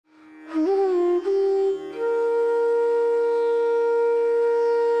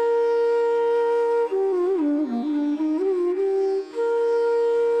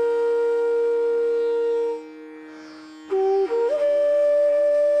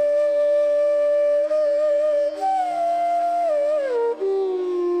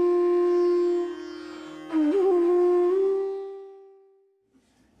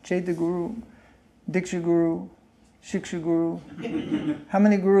Chaitya Guru, Diksha Guru, Shiksha Guru. How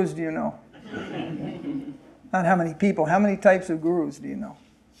many gurus do you know? Not how many people, how many types of gurus do you know?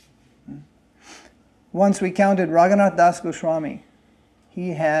 Once we counted Raghunath Das Goswami.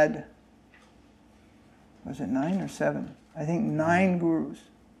 He had, was it 9 or 7? I think 9 gurus.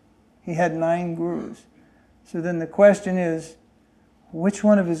 He had 9 gurus. So then the question is, which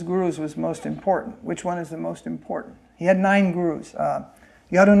one of his gurus was most important? Which one is the most important? He had 9 gurus.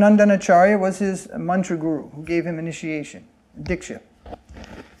 Yadunandanacharya was his mantra guru who gave him initiation, diksha.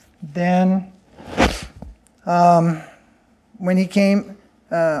 Then, when he came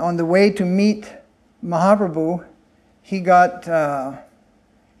on the way to meet Mahaprabhu, he got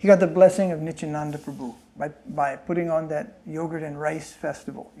the blessing of Nityānanda Prabhu by putting on that yogurt and rice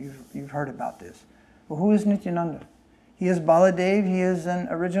festival. You've heard about this. Well, who is Nityananda? He is Baladev. He is an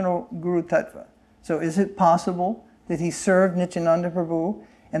original Guru Tattva. So is it possible that he served Nityānanda Prabhu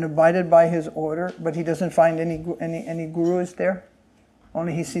and abided by his order, but he doesn't find any gurus there?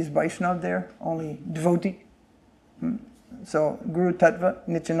 Only he sees Vaiṣṇava there, only devotee. So Guru Tattva,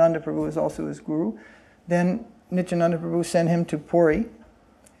 Nityānanda Prabhu is also his guru. Then Nityānanda Prabhu sent him to Puri,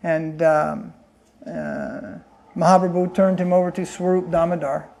 and Mahaprabhu turned him over to Swarup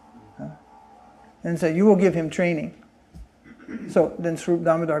Damodar and said, you will give him training. So then Swarup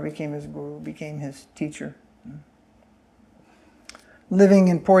Damodar became his guru, became his teacher. Living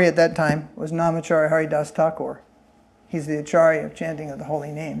in Puri at that time was Namacharya Haridas Thakur. He's the acharya of chanting of the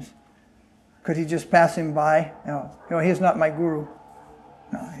holy names. Could he just pass him by? No, he is not my guru.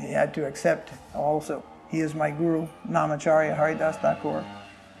 No, he had to accept also. He is my guru, Namacharya Haridas Thakur.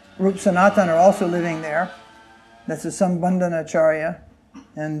 Rup Sanatan are also living there. That's the Sambandhana Acharya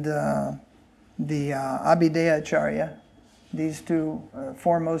and the Abhideya Acharya. These two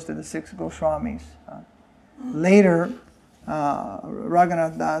foremost of the 6 Goswamis. Later,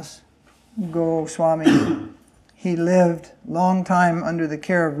 Raghunath Das Goswami, he lived long time under the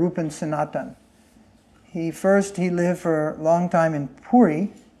care of Rupan Sanatan. He lived for a long time in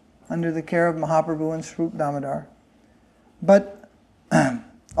Puri under the care of Mahaprabhu and Swarup Damodar. But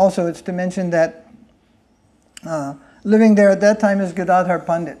also it's to mention that living there at that time is Gadadhar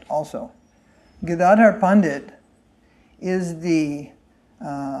Pandit also. Gadadhar Pandit is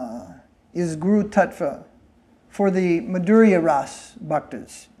Guru Tattva for the Madhurya Ras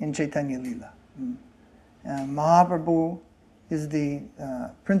Bhaktas in Chaitanya Lila. Mahaprabhu is the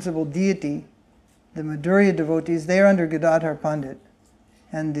principal deity. The Madhurya devotees, they are under Gadadhar Pandit.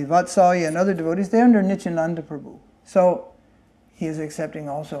 And the Vatsalya and other devotees, they are under Nityānanda Prabhu. So he is accepting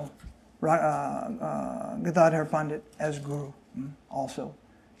also Gadadhar Pandit as Guru also.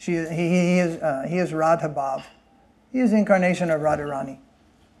 He is Radha Bhav. He is the incarnation of Radharani.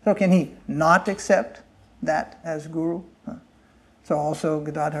 So can he not accept that as Guru? So also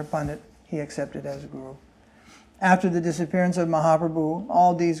Gadadhar Pandit, he accepted as Guru. After the disappearance of Mahaprabhu,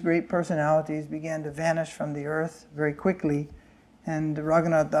 all these great personalities began to vanish from the earth very quickly, and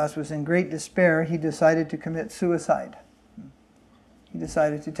Raghunath Das was in great despair. He decided to commit suicide. He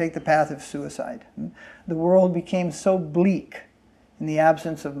decided to take the path of suicide. The world became so bleak in the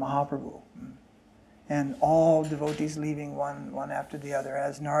absence of Mahaprabhu, and all devotees leaving one after the other,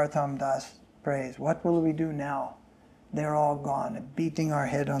 as Narottam Das prays, what will we do now? They're all gone, beating our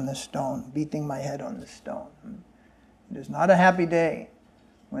head on the stone, beating my head on the stone. It is not a happy day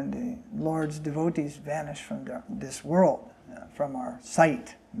when the Lord's devotees vanish from this world, from our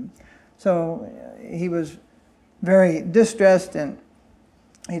sight. So he was very distressed, and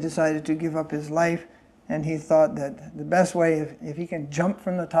he decided to give up his life, and he thought that the best way, if he can jump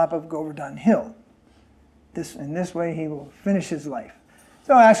from the top of Govardhan Hill, in this way he will finish his life.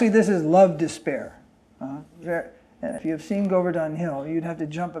 So actually this is love despair. If you have seen Govardhan Hill, you'd have to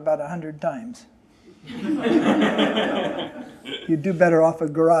jump about 100 times. You'd do better off a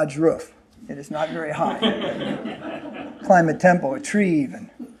garage roof. It is not very high. Climb a temple, a tree even.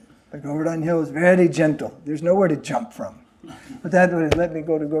 The Govardhan Hill is very gentle. There's nowhere to jump from. But that would let me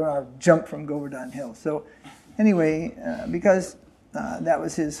go to Govardhan, jump from Govardhan Hill. So anyway, because that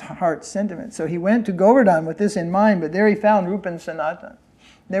was his heart's sentiment. So he went to Govardhan with this in mind, but there he found Rupa and Sanatan.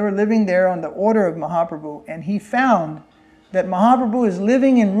 They were living there on the order of Mahaprabhu, and he found that Mahaprabhu is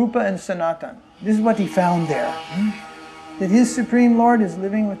living in Rupa and Sanatan. This is what he found there. That his Supreme Lord is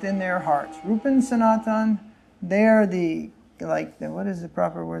living within their hearts. Rupa and Sanatan, they are what is the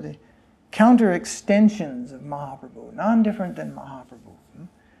proper word? The counter extensions of Mahaprabhu, non-different than Mahaprabhu.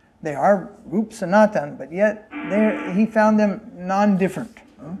 They are Rupa Sanatan, but yet he found them non-different.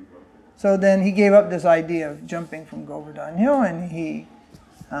 So then he gave up this idea of jumping from Govardhan Hill, and he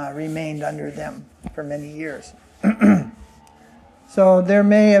remained under them for many years. So I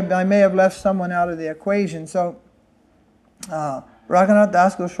may have left someone out of the equation. So Raghunath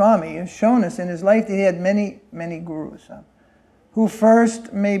Das Goswami has shown us in his life that he had many, many gurus who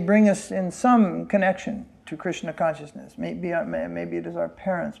first may bring us in some connection to Krishna consciousness. Maybe it is our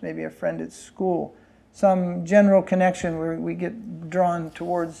parents, maybe a friend at school, some general connection where we get drawn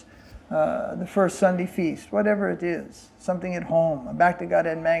towards the first Sunday feast, whatever it is, something at home, a Back to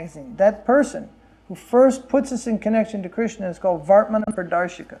Godhead magazine. That person who first puts us in connection to Krishna is called Vartmana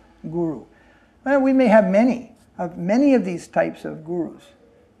Pradarshika, guru. Well, we may have many of these types of gurus,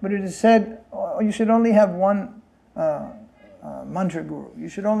 but it is said you should only have one mantra guru. You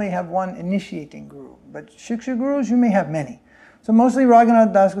should only have one initiating guru. But Shiksha gurus, you may have many. So mostly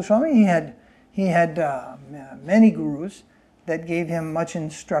Raghunath Das Goswami, he had many gurus that gave him much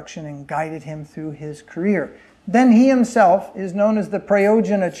instruction and guided him through his career. Then he himself is known as the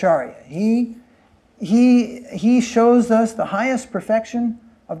Prayojanacharya. He shows us the highest perfection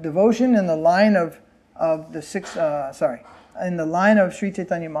of devotion in the line of Sri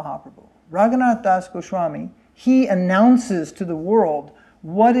Chaitanya Mahaprabhu. Raghunath Das Goswami, he announces to the world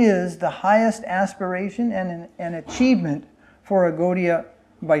what is the highest aspiration and an achievement for a Gaudiya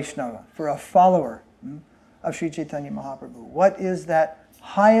Vaiṣṇava, for a follower of Sri Chaitanya Mahaprabhu. What is that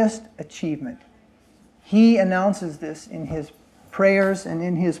highest achievement? He announces this in his prayers and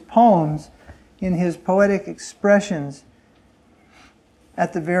in his poems, in his poetic expressions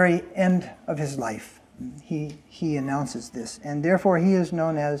at the very end of his life. He announces this, and therefore he is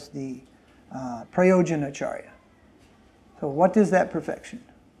known as the Prayojanacharya. So what is that perfection?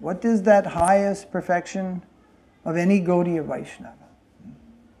 What is that highest perfection of any Gaudiya Vaiṣṇava?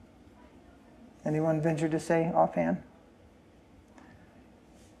 Anyone venture to say offhand?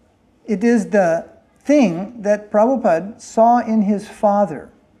 It is the thing that Prabhupada saw in his father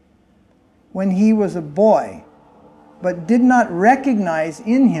when he was a boy, but did not recognize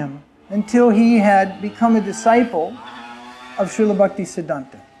in him until he had become a disciple of Srila Bhakti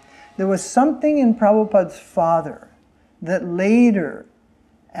Siddhanta. There was something in Prabhupada's father that later,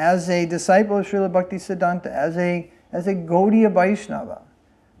 as a disciple of Srila Bhakti Siddhanta, as a Gaudiya Vaiṣṇava,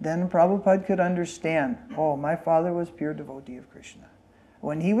 then Prabhupada could understand, oh, my father was pure devotee of Krishna.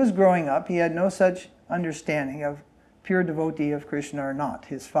 When he was growing up, he had no such understanding of pure devotee of Krishna or not,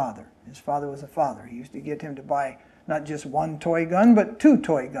 his father. His father was a father. He used to get him to buy not just one toy gun, but 2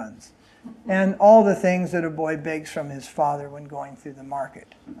 toy guns. And all the things that a boy begs from his father when going through the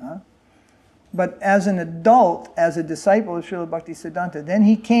market. But as an adult, as a disciple of Srila Bhakti Siddhanta, then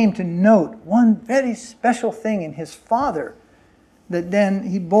he came to note one very special thing in his father that then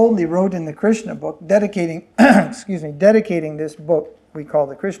he boldly wrote in the Krishna book, dedicating this book, we call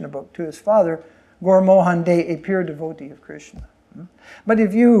the Krishna book, to his father, Gaur Mohan De, a pure devotee of Krishna. But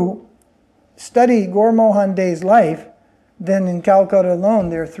if you study Gaur Mohan De's life, then in Calcutta alone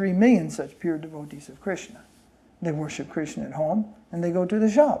there are 3 million such pure devotees of Krishna. They worship Krishna at home, and they go to the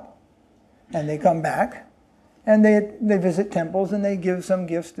shop. And they come back, and they visit temples, and they give some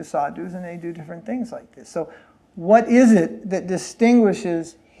gifts to sadhus, and they do different things like this. So what is it that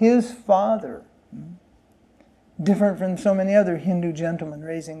distinguishes his father different from so many other Hindu gentlemen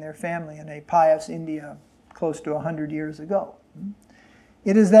raising their family in a pious India close to 100 years ago?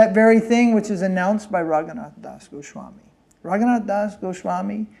 It is that very thing which is announced by Raghunath Das Goswami. Raghunath Das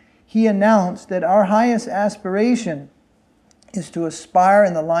Goswami, he announced that our highest aspiration is to aspire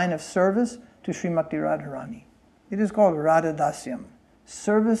in the line of service to Śrīmatī Rādhārāṇī. It is called Radhadasyam,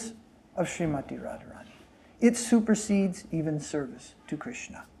 service of Śrīmatī Rādhārāṇī. It supersedes even service to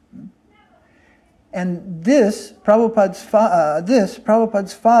Krishna. And this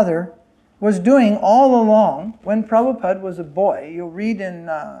Prabhupada's father was doing all along when Prabhupada was a boy. You'll read in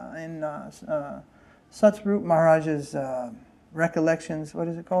Satsvarup Maharaja's recollections, what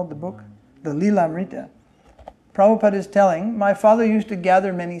is it called, the book? The Lilamrita. Prabhupada is telling, my father used to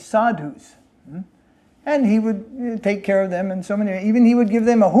gather many sadhus. And he would take care of them in so many, even he would give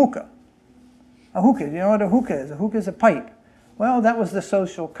them a hookah. A hookah, you know what a hookah is? A hookah is a pipe. Well, that was the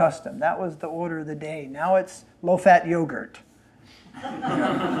social custom. That was the order of the day. Now it's low-fat yogurt.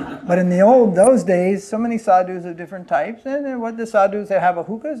 But in those days, so many sadhus of different types, and what the sadhus that have a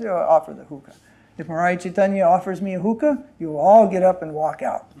hookah, they offer the hookah. If Maharaj Chaitanya offers me a hookah, you will all get up and walk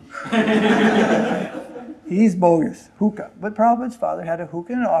out. He's bogus, hookah. But Prabhupada's father had a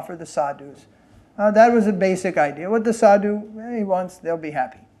hookah and offered the sadhus. That was a basic idea. What the sadhu he wants, they'll be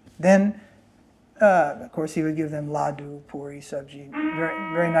happy. Then, of course, he would give them laddu, puri, sabji, very,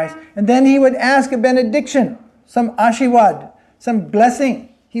 very nice. And then he would ask a benediction, some ashirwad, some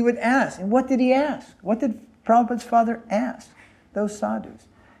blessing. He would ask. And what did he ask? What did Prabhupada's father ask those sadhus?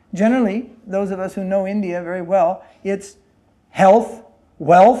 Generally, those of us who know India very well, it's health,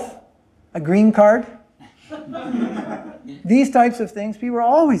 wealth, a green card. These types of things people are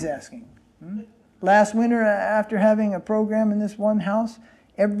always asking. Last winter, after having a program in this one house,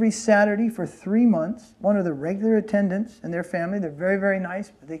 every Saturday for 3 months, one of the regular attendants and their family, they're very, very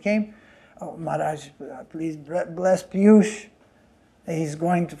nice, but they came, "Oh, Maharaj, please bless Piyush. He's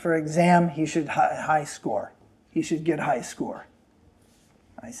going for exam, he should high score. He should get high score."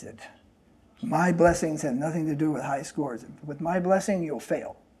 I said, "My blessings have nothing to do with high scores. With my blessing, you'll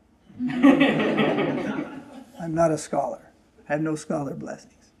fail." I'm not a scholar. I have no scholar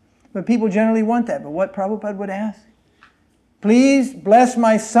blessings. But people generally want that. But what Prabhupada would ask? "Please bless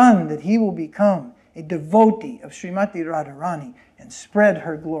my son that he will become a devotee of Śrīmatī Rādhārāṇī and spread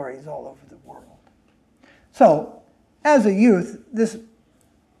her glories all over the world." So, as a youth, this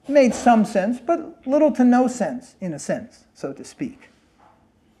made some sense, but little to no sense, in a sense, so to speak.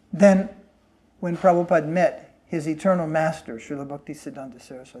 Then, when Prabhupada met his eternal master, Srila Bhaktisiddhanta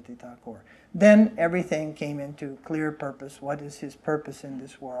Saraswati Thakur, then everything came into clear purpose. What is his purpose in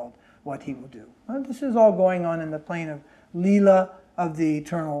this world? What he will do. Well, this is all going on in the plane of Leela of the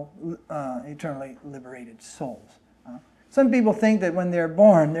eternally liberated souls. Some people think that when they're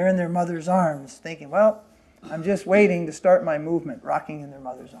born, they're in their mother's arms, thinking, "Well, I'm just waiting to start my movement," rocking in their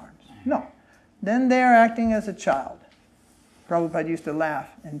mother's arms. No. Then they are acting as a child. Prabhupada used to laugh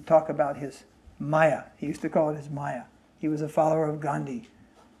and talk about his Maya. He used to call it his Maya. He was a follower of Gandhi.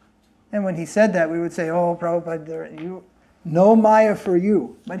 And when he said that, we would say, "Oh, Prabhupada, no Maya for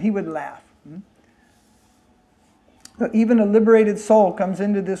you." But he would laugh. So even a liberated soul comes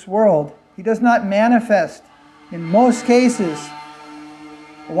into this world. He does not manifest, in most cases,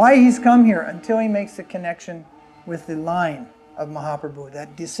 why he's come here until he makes the connection with the line of Mahaprabhu,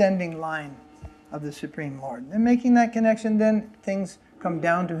 that descending line of the Supreme Lord. And making that connection, then things come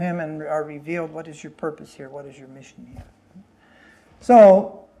down to him and are revealed. What is your purpose here? What is your mission here?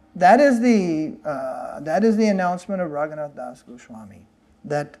 So that is the announcement of Raghunath Das Goswami,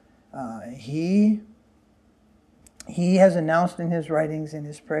 that he has announced in his writings, in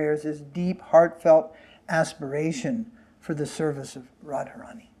his prayers, his deep, heartfelt aspiration for the service of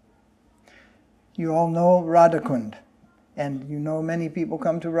Radharani. You all know Radhakund, and you know many people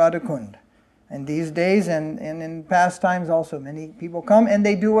come to Radhakund. And these days, and in past times also, many people come and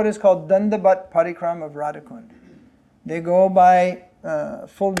they do what is called Dandabat Parikram of Radhakund. They go by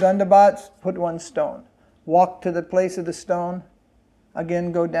full Dandabats, put one stone, walk to the place of the stone,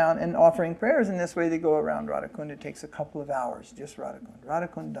 again go down and offering prayers. In this way they go around Radhakund. It takes a couple of hours, just Radhakund.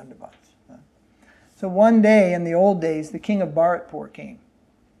 Radhakund Dandabats. So one day, in the old days, the king of Bharatpur came.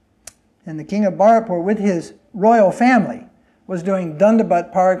 And the king of Bharatpur, with his royal family, was doing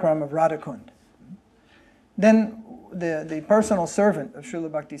Dandabat Parikram of Radhakund. Then the personal servant of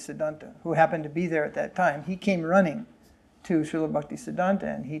Srila Bhaktisiddhanta, who happened to be there at that time, he came running to Srila Bhaktisiddhanta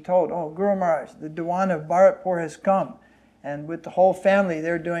and he told, "Oh, Guru Maharaj, the Diwan of Bharatpur has come, and with the whole family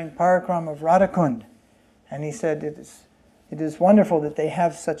they're doing Parikram of Radhakund." And he said, it is wonderful that they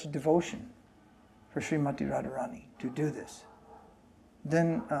have such devotion for Śrīmatī Rādhārāṇī to do this.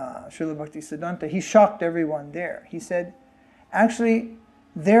 Then Srila Bhaktisiddhanta, he shocked everyone there. He said, actually,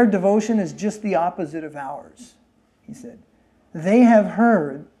 their devotion is just the opposite of ours. He said, they have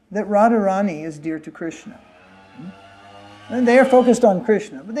heard that Radharani is dear to Krishna. And they are focused on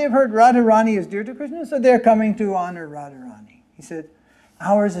Krishna, but they've heard Radharani is dear to Krishna, so they're coming to honor Radharani. He said,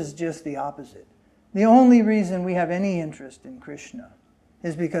 ours is just the opposite. The only reason we have any interest in Krishna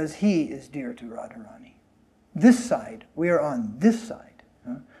is because he is dear to Radharani. This side, we are on this side,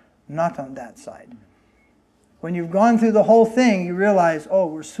 not on that side. When you've gone through the whole thing, you realize, oh,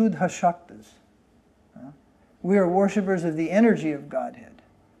 we're Suddha Shaktas. We are worshippers of the energy of Godhead,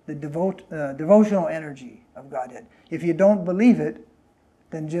 the devotional energy of Godhead. If you don't believe it,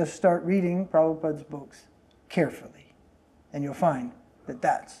 then just start reading Prabhupada's books carefully, and you'll find that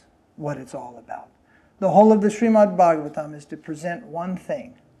that's what it's all about. The whole of the Srimad Bhagavatam is to present one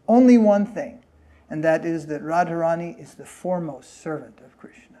thing, only one thing, and that is that Radharani is the foremost servant of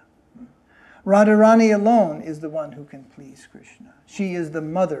Krishna. Radharani alone is the one who can please Krishna. She is the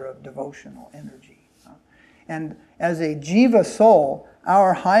mother of devotional energy. And as a jiva soul,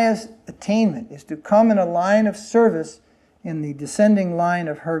 our highest attainment is to come in a line of service in the descending line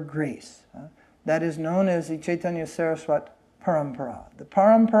of her grace. That is known as the Chaitanya Saraswat Parampara, the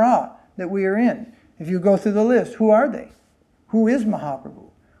Parampara that we are in. If you go through the list, who are they? Who is Mahaprabhu?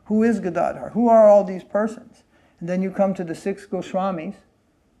 Who is Gadadhar? Who are all these persons? And then you come to the 6 Goswamis,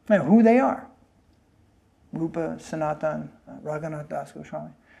 and who they are. Rupa, Sanatan, Raghunath Das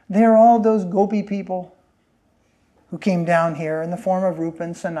Goswami. They are all those gopi people who came down here in the form of Rupa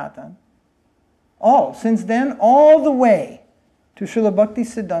and Sanatan. All, since then, all the way to Srila Bhakti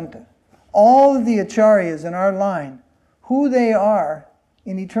Siddhanta, all of the acharyas in our line, who they are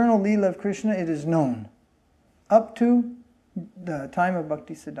in eternal Leela of Krishna, it is known. Up to the time of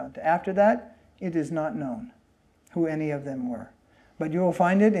Bhakti Siddhanta. After that, it is not known who any of them were. But you will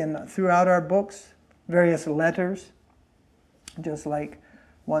find it throughout our books, various letters, just like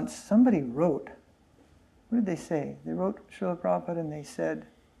once somebody wrote, what did they say? They wrote Srila Prabhupada and they said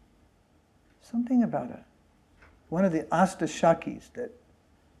something about one of the Astashakis, that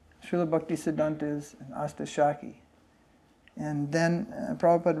Srila Bhakti Siddhanta is an Astashaki. And then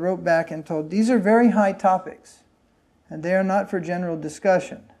Prabhupada wrote back and told, these are very high topics, and they are not for general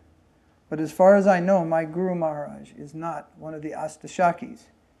discussion. But as far as I know, my Guru Maharaj is not one of the Astashakis.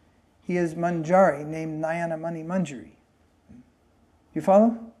 He is Manjari, named Nayanamani Manjari. You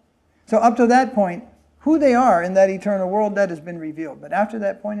follow? So up to that point, who they are in that eternal world, that has been revealed. But after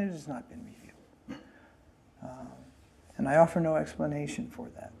that point, it has not been revealed. And I offer no explanation for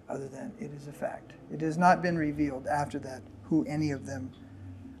that, other than it is a fact. It has not been revealed after that who any of them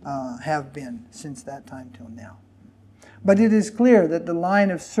have been since that time till now. But it is clear that the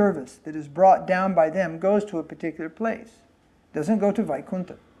line of service that is brought down by them goes to a particular place. It doesn't go to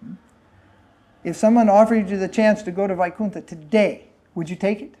Vaikuntha. If someone offered you the chance to go to Vaikuntha today, would you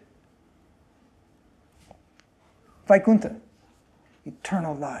take it? Vaikuntha,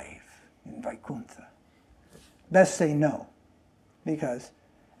 eternal life in Vaikuntha. Best say no, because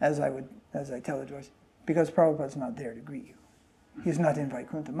as I tell the Joyce, because Prabhupada's not there to greet you. He's not in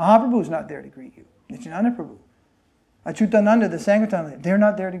Vaikuntha. Mahaprabhu is not there to greet you. Nityānanda Prabhu, Achyutananda, the Sankirtan, they're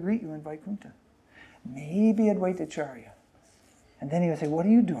not there to greet you in Vaikuntha. Maybe Advaitacharya. And then he would say, what are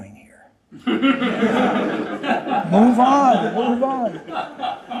you doing here? Move on.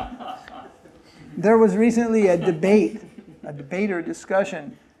 There was recently a debate or a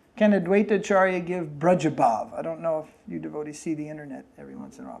discussion. Can Advaitacharya give Brajabhav? I don't know if you devotees see the internet every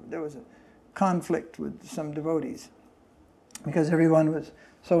once in a while, but there was a conflict with some devotees because everyone was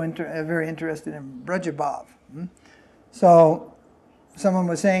so very interested in Brajabhav. So someone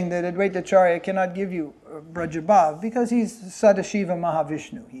was saying that Advaitacharya cannot give you Brajabhav because he's Sadashiva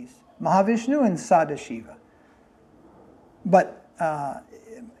Mahavishnu. He's Mahavishnu and Sadashiva. But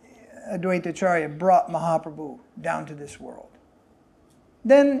Advaitacharya brought Mahaprabhu down to this world.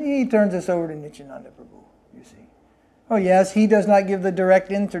 Then he turns us over to Nityānanda Prabhu, you see. Oh yes, he does not give the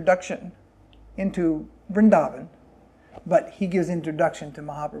direct introduction into Vrindavan, but he gives introduction to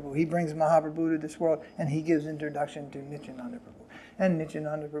Mahaprabhu. He brings Mahaprabhu to this world, and he gives introduction to Nityānanda Prabhu. And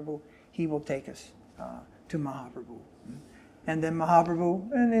Nityānanda Prabhu, he will take us to Mahaprabhu. And then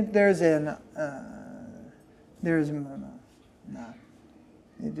Mahaprabhu, and it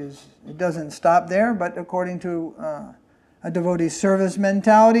doesn't stop there, but according to a devotee's service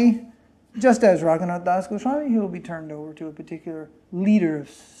mentality, just as Raghunath Das Goswami, he will be turned over to a particular leader of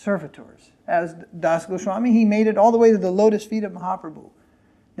servitors. As Das Goswami, he made it all the way to the lotus feet of Mahaprabhu.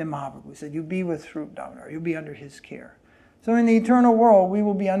 Then Mahaprabhu said, you be with Swarup Damodar, you'll be under his care. So in the eternal world, we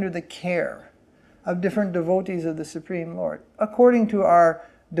will be under the care of different devotees of the Supreme Lord, according to our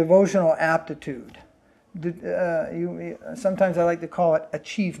devotional aptitude. Sometimes I like to call it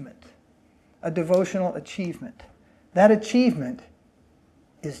achievement, a devotional achievement. That achievement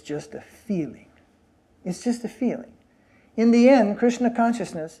is just a feeling. It's just a feeling. In the end, Krsna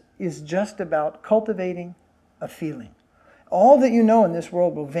consciousness is just about cultivating a feeling. All that you know in this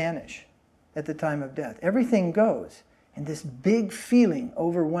world will vanish at the time of death. Everything goes, and this big feeling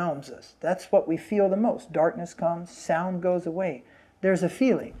overwhelms us. That's what we feel the most. Darkness comes, sound goes away. There's a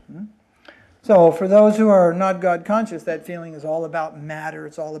feeling. So for those who are not God conscious, that feeling is all about matter,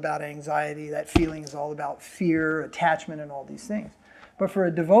 it's all about anxiety, that feeling is all about fear, attachment, and all these things. But for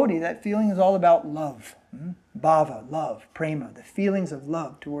a devotee, that feeling is all about love. Bhava, love, prema, the feelings of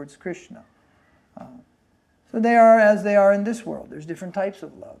love towards Krishna. So they are as they are in this world. There's different types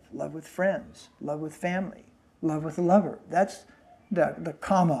of love. Love with friends, love with family, love with a lover. That's the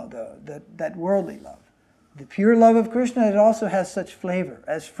kama, that worldly love. The pure love of Krishna, it also has such flavor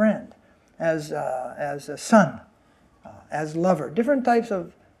as friend, as a son, as lover. Different types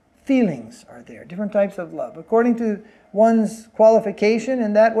of feelings are there, different types of love. According to one's qualification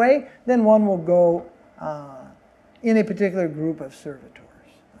in that way, then one will go in a particular group of servitors.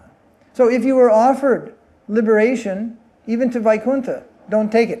 So if you were offered liberation, even to Vaikuntha,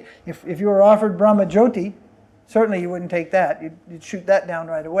 don't take it. If you were offered Brahma Jyoti, certainly you wouldn't take that. You'd shoot that down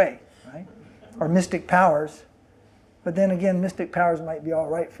right away, right? Or mystic powers. But then again, mystic powers might be all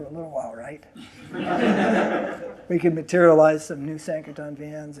right for a little while, right? We could materialize some new Sankirtan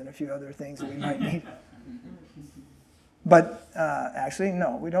vans and a few other things that we might need. But actually,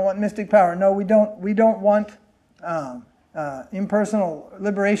 no, we don't want mystic power. No, we don't want impersonal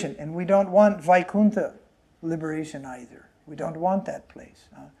liberation, and we don't want Vaikuntha liberation either. We don't want that place.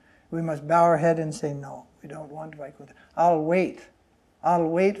 We must bow our head and say, no, we don't want Vaikuntha. I'll wait. I'll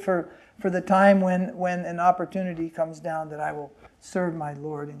wait for the time when an opportunity comes down that I will serve my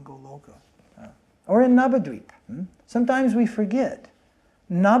Lord in Goloka. Or in Navadvip. Sometimes we forget.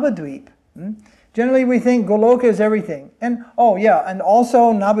 Navadvip. Generally we think Goloka is everything. And, oh yeah, and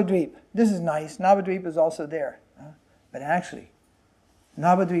also Navadvip. This is nice. Navadvip is also there. But actually,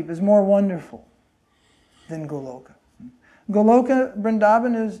 Navadvip is more wonderful than Goloka. Goloka,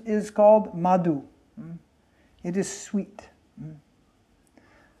 Vrindavan, is called Madhu. It is sweet.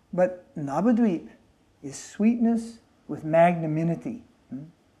 But Navadvip is sweetness with magnanimity.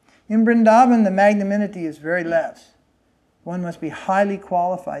 In Vrindavan, the magnanimity is very less. One must be highly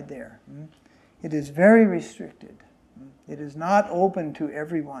qualified there. It is very restricted. It is not open to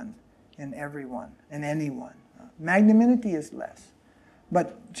everyone and anyone. Magnanimity is less.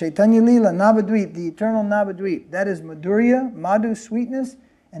 But Chaitanya-līlā, Navadvip, the eternal Navadvip, that is Madhurya, Madhu, sweetness,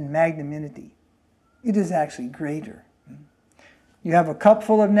 and magnanimity. It is actually greater. You have a cup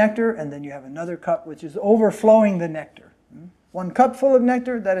full of nectar, and then you have another cup which is overflowing the nectar. One cup full of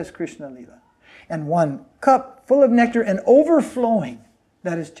nectar, that is Kṛṣṇa-līlā. And one cup full of nectar and overflowing,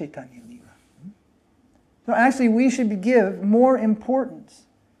 that is Chaitanya-līlā. So actually we should give more importance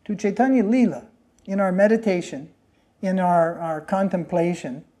to Chaitanya-līlā in our meditation, in our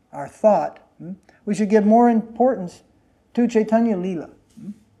contemplation, our thought. We should give more importance to Chaitanya-līlā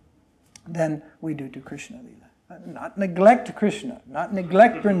than we do to Kṛṣṇa-līlā. Not neglect Krishna, not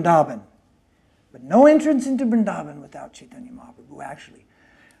neglect Vrindavan, but no entrance into Vrindavan without Chaitanya Mahaprabhu, actually.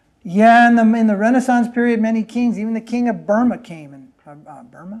 Yeah, in the Renaissance period, many kings, even the king of Burma came.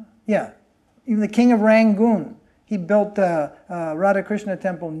 Burma? Yeah. Even the king of Rangoon, he built a Radha Krishna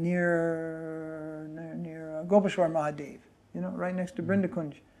temple near Gopeshwar Mahadev, right next to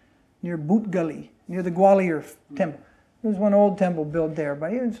Brindakunj, near Boot Gully, near the Gwalior temple. There's one old temple built there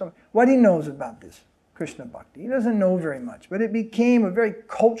by even some. What he knows about this Krishna Bhakti, he doesn't know very much, but it became a very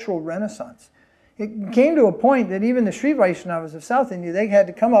cultural renaissance. It came to a point that even the Sri Vaiṣṇavas of South India, they had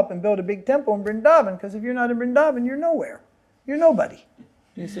to come up and build a big temple in Vrindavan, because if you're not in Vrindavan, you're nowhere. You're nobody.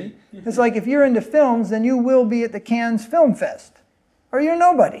 You see? It's like if you're into films, then you will be at the Cannes Film Fest, or you're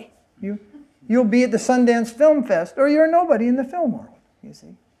nobody. You'll be at the Sundance Film Fest, or you're nobody in the film world. You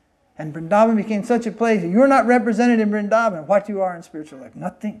see? And Vrindavan became such a place. You're not represented in Vrindavan. What you are in spiritual life?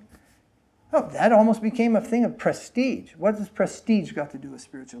 Nothing. Oh, that almost became a thing of prestige. What does prestige got to do with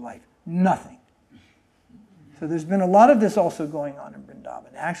spiritual life? Nothing. So there's been a lot of this also going on in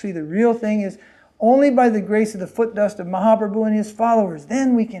Vrindavan. Actually, the real thing is only by the grace of the foot dust of Mahaprabhu and his followers,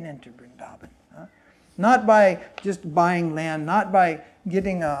 then we can enter Vrindavan. Not by just buying land, not by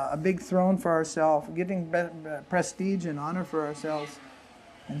getting a big throne for ourselves, getting prestige and honor for ourselves,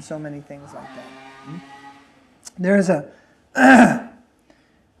 and so many things like that. There's a...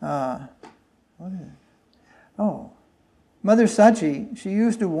 what is it? Oh, Mother Sachi, she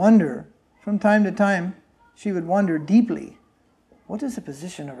used to wonder, from time to time, she would wonder deeply, what is the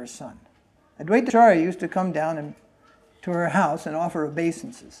position of her son? Advaita Acharya used to come down to her house and offer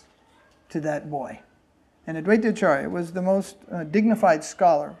obeisances to that boy. And Advaita Acharya was the most dignified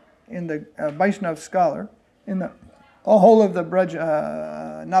scholar, in the Vaishnava scholar, in the whole of the Braj,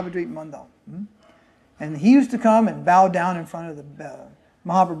 Navadvip Mandal. And he used to come and bow down in front of the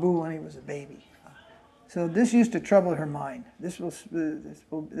Mahaprabhu when he was a baby. So this used to trouble her mind. This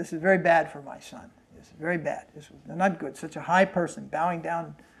is very bad for my son. This is very bad. This is not good. Such a high person bowing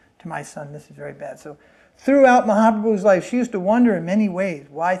down to my son. This is very bad. So throughout Mahaprabhu's life, she used to wonder in many ways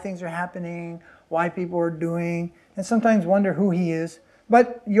why things are happening, why people are doing, and sometimes wonder who he is.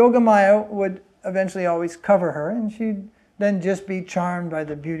 But Yogamaya would eventually always cover her, and she'd then just be charmed by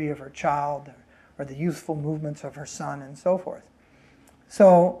the beauty of her child or the youthful movements of her son and so forth.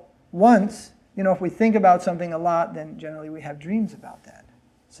 So once, if we think about something a lot, then generally we have dreams about that.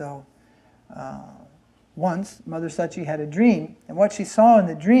 So once Mother Sachi had a dream, and what she saw in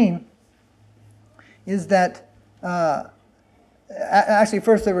the dream is that, actually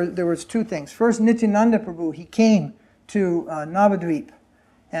first there was two things. First, Nityānanda Prabhu, he came to Navadvip,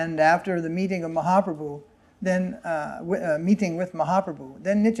 and after the meeting of Mahaprabhu, then meeting with Mahaprabhu,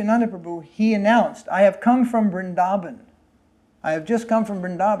 then Nityānanda Prabhu, he announced, I have come from Vrindavan. I have just come from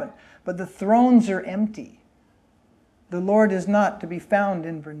Vrindavan, but the thrones are empty. The Lord is not to be found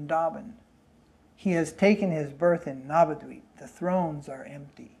in Vrindavan. He has taken his birth in Navadvip. The thrones are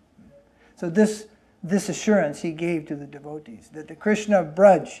empty. So this assurance he gave to the devotees, that the Krishna of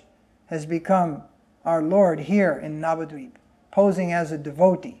Braj has become our Lord here in Navadvip, posing as a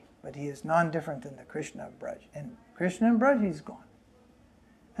devotee. but he is non-different than the Krishna of Braj. And Krishna in Braj, he's gone.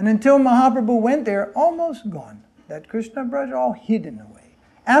 And until Mahaprabhu went there, almost gone. That Krishna of Braj, all hidden away.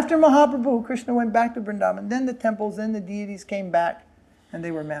 After Mahaprabhu, Krishna went back to Vrindavan. Then the temples, then the deities came back, and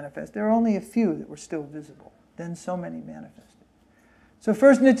they were manifest. There were only a few that were still visible. Then so many manifested. So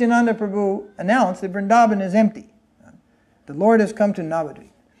first Nityānanda Prabhu announced that Vrindavan is empty. The Lord has come to Navadvip.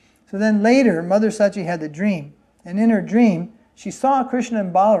 So then later, Mother Sachi had the dream. And in her dream, she saw Krishna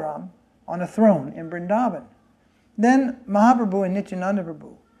and Balaram on a throne in Vrindavan. Then Mahaprabhu and Nityānanda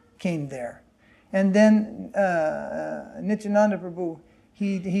Prabhu came there. And then Nityānanda Prabhu,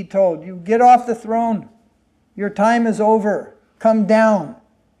 he told, you get off the throne. Your time is over. Come down.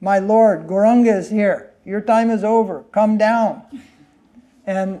 My Lord, Gauranga is here. Your time is over. Come down.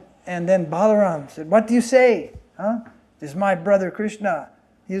 And then Balaram said, what do you say? This is my brother Krishna.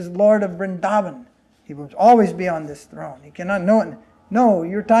 He is Lord of Vrindavan. He will always be on this throne. He cannot know it. No,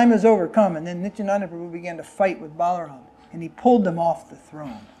 your time is over. Come. And then Nityānanda Prabhu began to fight with Balaram. And he pulled them off the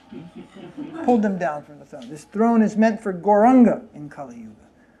throne. Pulled them down from the throne. This throne is meant for Gauranga in Kali Yuga.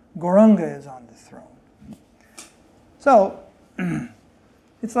 Gauranga is on the throne. So,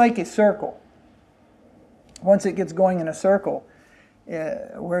 it's like a circle. Once it gets going in a circle,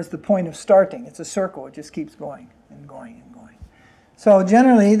 where's the point of starting? It's a circle. It just keeps going and going and going. So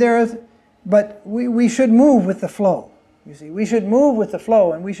generally but we should move with the flow. You see, we should move with the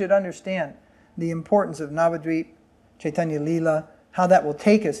flow, and we should understand the importance of Navadvip, Chaitanya-līlā, how that will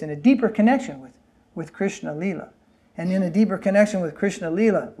take us in a deeper connection with Kṛṣṇa-līlā. And in a deeper connection with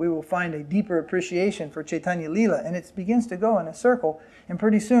Kṛṣṇa-līlā, we will find a deeper appreciation for Chaitanya-līlā, and it begins to go in a circle, and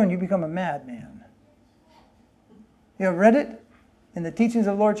pretty soon you become a madman. You have read it? In the teachings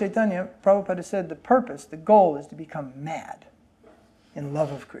of Lord Chaitanya, Prabhupada said the purpose, the goal is to become mad in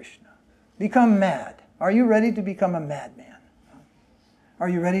love of Krishna. Become mad. Are you ready to become a madman? Are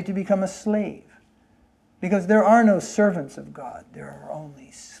you ready to become a slave? Because there are no servants of God. There are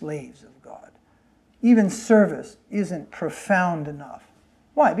only slaves of God. Even service isn't profound enough.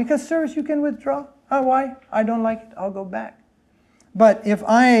 Why? Because service you can withdraw. Oh, why? I don't like it. I'll go back. But if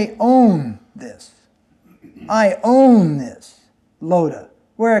I own this Loda,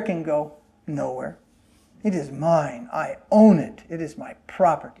 where it can go? Nowhere. It is mine. I own it. It is my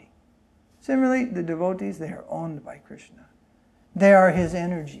property. Similarly, the devotees, they are owned by Krishna. They are his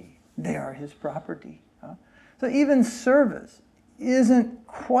energy. They are his property. So even service isn't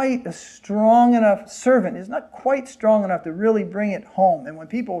quite a strong enough, servant is not quite strong enough to really bring it home. And when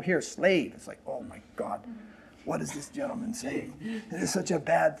people hear slave, it's like, oh my God, what is this gentleman saying? It is such a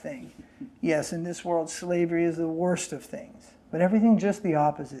bad thing. Yes, in this world, slavery is the worst of things. But everything just the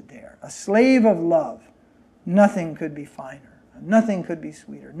opposite there. A slave of love, nothing could be finer. Nothing could be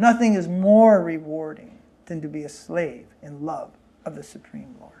sweeter. Nothing is more rewarding than to be a slave in love of the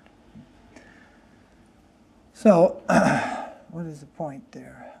Supreme Lord. So, what is the point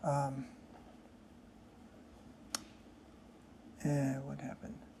there? What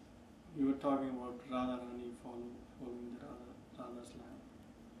happened? You were talking about Radharani following the Radha's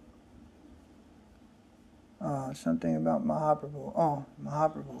line. Something about Mahaprabhu. Oh,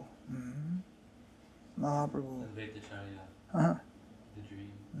 Mahaprabhu. Mm-hmm. Mahaprabhu. Uh-huh. The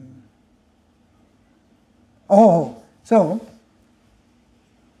dream. Mm. Oh, so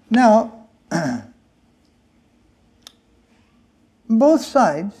now both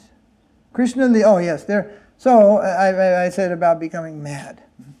sides, Kṛṣṇa-līlā. Oh yes, there. So I said about becoming mad.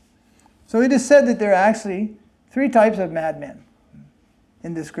 So it is said that there are actually 3 types of madmen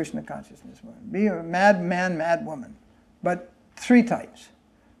in this Krishna consciousness movement. Be a mad man, mad woman, but 3 types.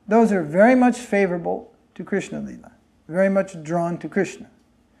 Those are very much favorable to Kṛṣṇa-līlā, very much drawn to Krishna,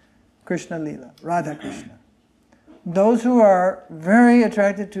 Kṛṣṇa-līlā, Radha Krishna. Those who are very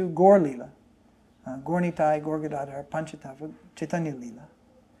attracted to gaura-līlā, Gaura-Nitai, Gaura-Gadadhara, Panchatattva, Chaitanya-līlā,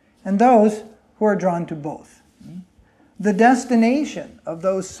 and those who are drawn to both. The destination of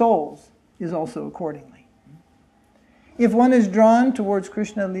those souls is also accordingly. If one is drawn towards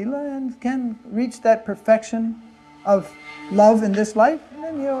Kṛṣṇa-līlā and can reach that perfection of love in this life,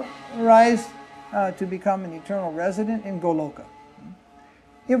 then he'll rise to become an eternal resident in Goloka.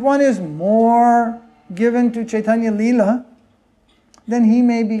 If one is more given to Chaitanya-līlā, then he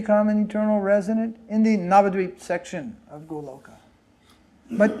may become an eternal resident in the Navadvip section of Goloka.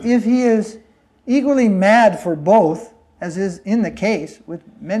 But if he is equally mad for both, as is in the case with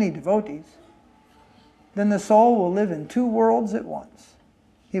many devotees, then the soul will live in 2 worlds at once.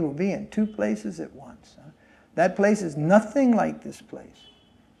 He will be in 2 places at once. That place is nothing like this place.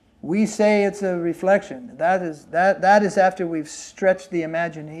 We say it's a reflection. That is after we've stretched the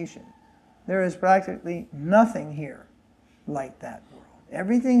imagination. There is practically nothing here like that world.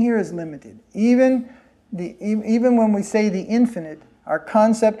 Everything here is limited. Even when we say the infinite, our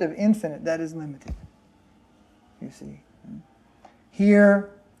concept of infinite, that is limited. You see. Here,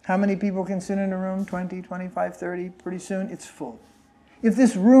 how many people can sit in a room? 20, 25, 30. Pretty soon, it's full. If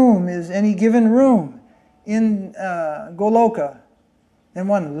this room is any given room in Goloka, then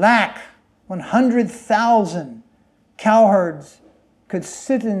 100,000 cowherds could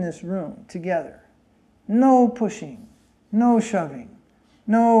sit in this room together. No pushing, no shoving,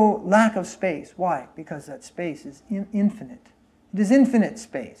 no lack of space. Why? Because that space is infinite. It is infinite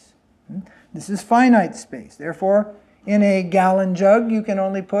space. This is finite space. Therefore, in a gallon jug, you can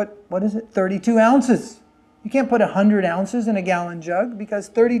only put, 32 ounces. You can't put 100 ounces in a gallon jug because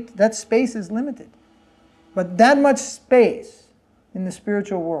that space is limited. But that much space in the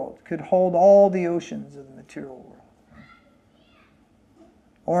spiritual world could hold all the oceans of the material world.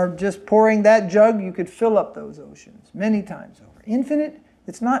 Or just pouring that jug, you could fill up those oceans many times over. Infinite,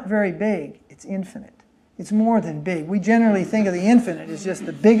 it's not very big, it's infinite. It's more than big. We generally think of the infinite as just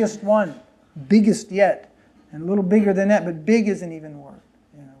the biggest one, biggest yet, and a little bigger than that, but big isn't even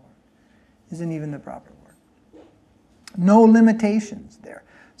isn't even the proper word. No limitations there.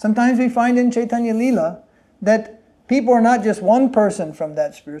 Sometimes we find in Chaitanya Lila that people are not just one person from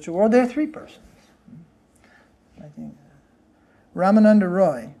that spiritual world, they're three persons. I think Ramananda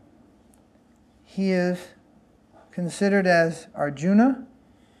Roy, he is considered as Arjuna,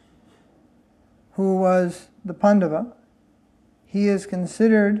 who was the Pandava. He is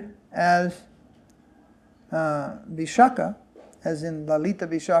considered as Vishaka, as in Lalita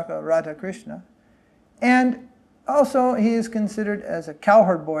Vishaka Radha Krishna, and also he is considered as a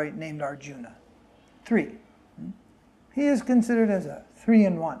cowherd boy named Arjuna. Three. He is considered as a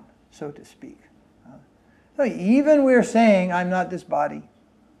 3-in-1, so to speak. So even we're saying, I'm not this body,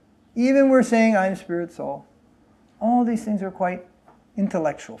 even we're saying I'm spirit soul, all these things are quite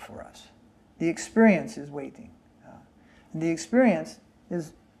intellectual for us. The experience is waiting. And the experience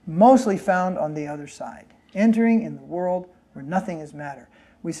is mostly found on the other side, entering in the world where nothing is matter.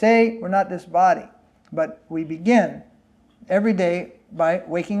 We say we're not this body, but we begin every day by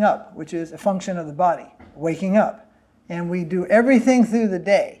waking up, which is a function of the body, waking up. And we do everything through the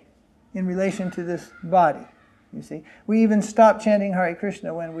day in relation to this body, you see. We even stop chanting Hare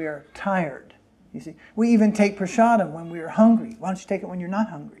Krishna when we are tired, you see. We even take prasadam when we are hungry. Why don't you take it when you're not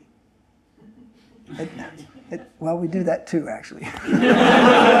hungry? Well, we do that too, actually.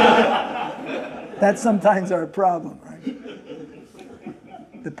 That's sometimes our problem, right?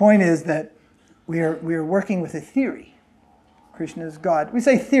 The point is that we are working with a theory. Krishna is God. We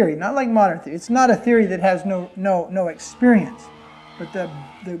say theory, not like modern theory. It's not a theory that has no experience. But the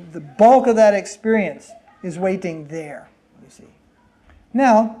bulk of that experience is waiting there, you see.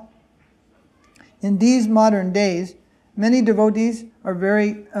 Now, in these modern days, many devotees are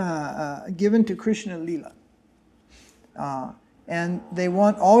very given to kṛṣṇa-līlā. And they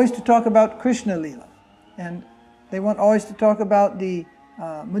want always to talk about kṛṣṇa-līlā. And they want always to talk about the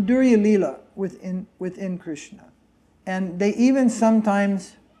Madhurya-līlā within Krishna. And they even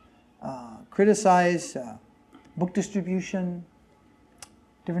sometimes criticize book distribution,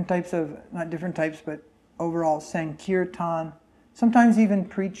 different types of, not different types, but overall sankirtan, sometimes even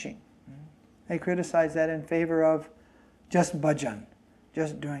preaching. They criticize that in favor of just bhajan,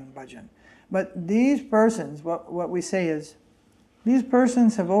 just doing bhajan. But these persons, what we say is, these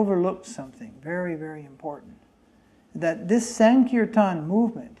persons have overlooked something very, very important. That this sankirtan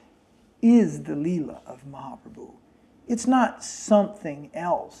movement is the Leela of Mahaprabhu. It's not something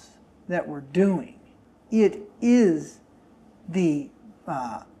else that we're doing. It is the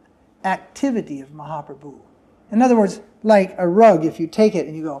activity of Mahaprabhu. In other words, like a rug, if you take it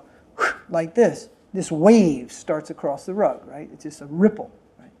and you go like this wave starts across the rug, right? It's just a ripple,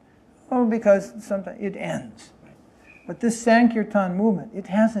 right? Oh, because sometimes it ends. Right? But this Sankirtan movement, it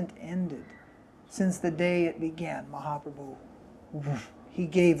hasn't ended since the day it began. Mahaprabhu, he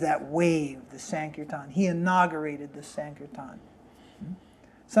gave that wave, the Sankirtan. He inaugurated the Sankirtan.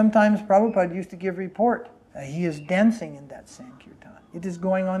 Sometimes Prabhupada used to give report. He is dancing in that Sankirtan. It is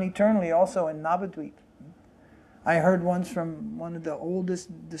going on eternally also in Navadvip. I heard once from one of the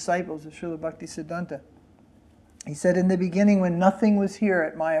oldest disciples of Srila Bhakti Siddhanta. He said, in the beginning when nothing was here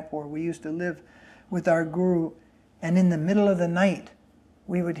at Mayapur, we used to live with our guru, and in the middle of the night,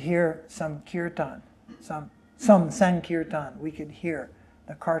 we would hear some kirtan, some Sankirtan. We could hear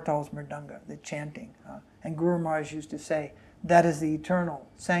the Kartal's Mridanga, the chanting. And Guru Maharaj used to say, that is the eternal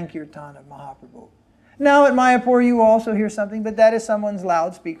Sankirtan of Mahaprabhu. Now at Mayapur you also hear something, but that is someone's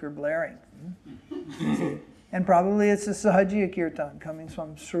loudspeaker blaring. And probably it's a Sahajiya Kirtan coming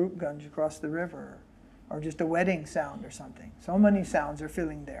from Swarupganj across the river, or just a wedding sound or something. So many sounds are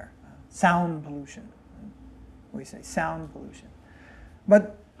filling there. Sound pollution. We say sound pollution.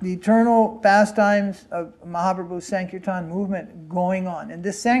 But the eternal pastimes of Mahaprabhu's Sankirtan movement going on. And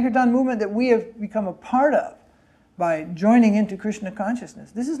this Sankirtan movement that we have become a part of by joining into Krishna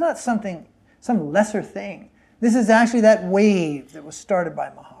consciousness, this is not something, some lesser thing. This is actually that wave that was started by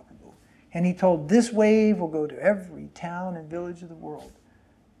Mahaprabhu. And he told this wave will go to every town and village of the world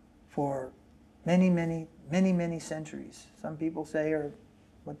for many, many, many, many centuries. Some people say, or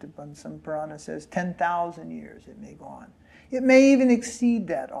some Purana says, 10,000 years it may go on. It may even exceed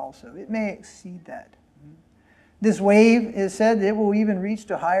that also. It may exceed that. This wave is said it will even reach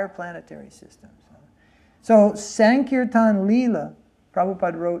to higher planetary systems. So Sankirtan Lila,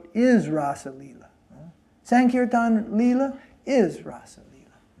 Prabhupada wrote, is Rasa Lila. Sankirtan Lila is Rasa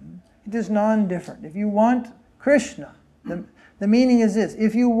Lila. It is non-different. If you want Krishna, the meaning is this: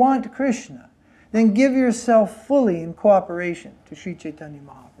 if you want Krishna, then give yourself fully in cooperation to Sri Chaitanya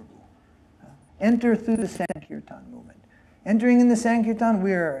Mahaprabhu. Enter through the Sankirtan movement. Entering in the Sankirtan,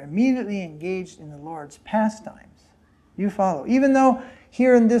 we are immediately engaged in the Lord's pastimes. You follow. Even though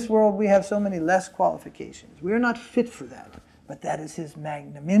here in this world we have so many less qualifications. We are not fit for that, but that is His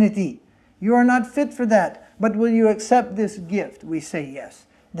magnanimity. You are not fit for that, but will you accept this gift? We say yes.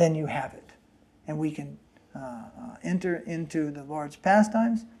 Then you have it. And we can enter into the Lord's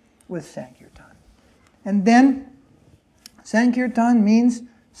pastimes with Sankirtan. And then, Sankirtan means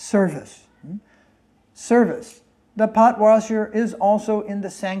service. Service. The pot washer is also in the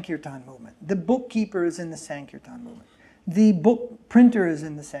Sankirtan movement. The bookkeeper is in the Sankirtan movement. The book printer is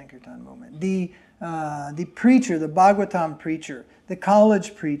in the Sankirtan movement. The preacher, the Bhagavatam preacher, the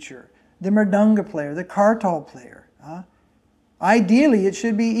college preacher, the mridanga player, the kartal player. Ideally, it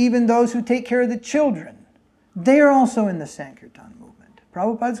should be even those who take care of the children. They are also in the Sankirtan movement.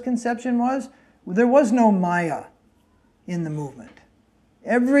 Prabhupada's conception was, there was no Maya in the movement.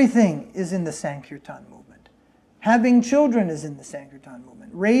 Everything is in the Sankirtan movement. Having children is in the Sankirtan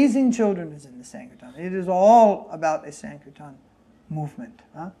movement. Raising children is in the Sankirtan. It is all about a Sankirtan movement.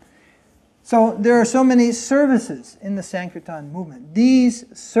 So there are so many services in the Sankirtan movement. These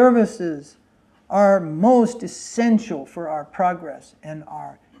services are most essential for our progress and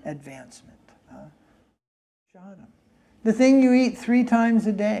our advancement. The thing you eat 3 times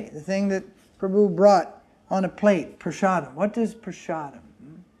a day, the thing that Prabhu brought on a plate, prasadam. What is prasadam?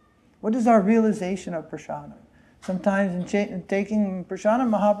 What is our realization of prasadam? Sometimes in taking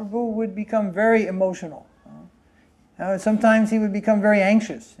prasadam, Mahaprabhu would become very emotional. Sometimes he would become very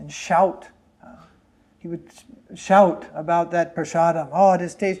anxious and shout. He would shout about that prasadam. Oh, it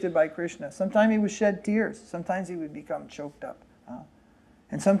is tasted by Krishna. Sometimes he would shed tears. Sometimes he would become choked up.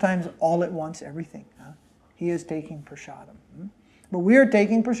 And sometimes all at once, everything. He is taking prasadam. But we are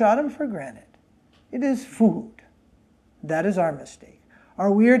taking prasadam for granted. It is food. That is our mistake.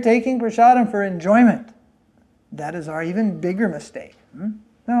 Or we are taking prasadam for enjoyment. That is our even bigger mistake.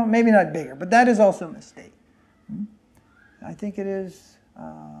 No, maybe not bigger, but that is also a mistake. I think it is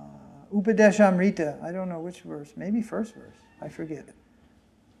Upadeshamrita. I don't know which verse. Maybe first verse. I forget it.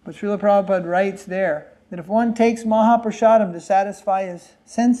 But Srila Prabhupada writes there that if one takes Mahaprasadam to satisfy his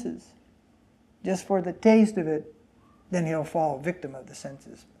senses, just for the taste of it, then he'll fall victim of the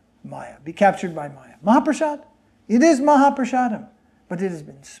senses, Maya, be captured by Maya. Mahaprasad, it is Mahaprasadam, but it has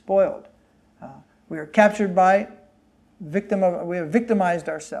been spoiled. We are captured by, we have victimized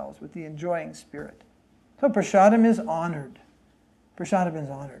ourselves with the enjoying spirit. So prasadam is honored. Prasadam is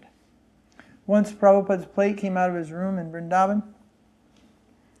honored. Once Prabhupada's plate came out of his room in Vrindavan,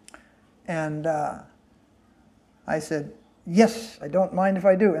 and I said, yes, I don't mind if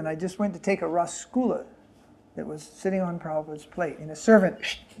I do. And I just went to take a rasgula that was sitting on Prabhupada's plate. And a servant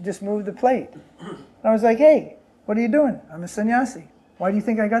just moved the plate. And I was like, hey, what are you doing? I'm a sannyasi. Why do you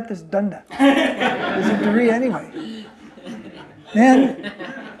think I got this danda? This is Dari anyway. Then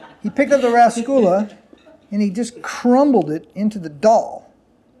he picked up the rasgula and he just crumbled it into the dal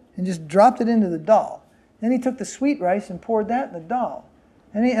and just dropped it into the dal. Then he took the sweet rice and poured that in the dal.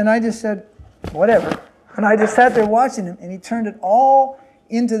 And I just said, whatever. And I just sat there watching him, and he turned it all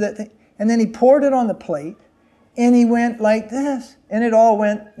into that thing. And then he poured it on the plate, and he went like this. And it all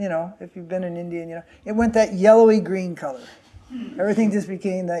went, if you've been in India, it went that yellowy green color. Everything just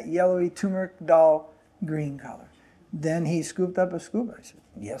became that yellowy turmeric dal green color. Then he scooped up a scoop. I said,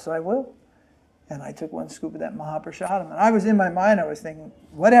 yes, I will. And I took one scoop of that Mahaprasadam. And I was in my mind, I was thinking,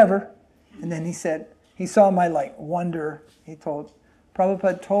 whatever. And then he said, he saw my wonder. He told,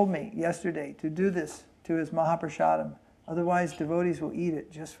 Prabhupada told me yesterday to do this to his Mahaprasadam. Otherwise, devotees will eat it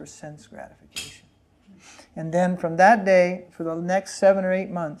just for sense gratification. And then from that day, for the next 7 or 8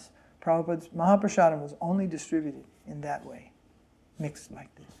 months, Prabhupada's Mahaprasadam was only distributed in that way, mixed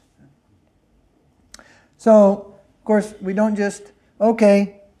like this. So, of course, we don't just,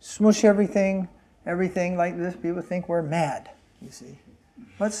 okay, smoosh everything like this. People think we're mad, you see.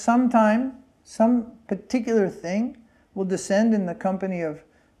 But sometime, some particular thing will descend in the company of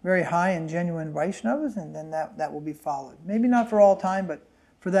very high and genuine Vaishnavas, and then that will be followed. Maybe not for all time, but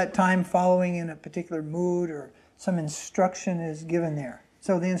for that time following in a particular mood, or some instruction is given there.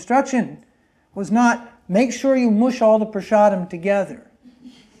 So the instruction was not, make sure you mush all the prasadam together.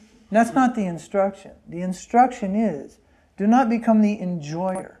 That's not the instruction. The instruction is, do not become the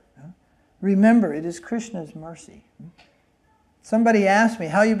enjoyer. Remember, it is Krishna's mercy. Somebody asked me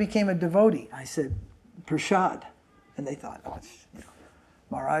how you became a devotee. I said, prasad. And they thought, oh, it's,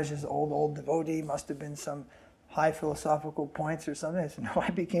 Maharaj is old devotee, must have been some high philosophical points or something. I said, no, I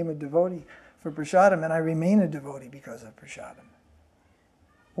became a devotee for prasadam, and I remain a devotee because of prasadam.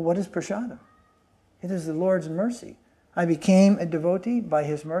 Well, what is prasadam? It is the Lord's mercy. I became a devotee by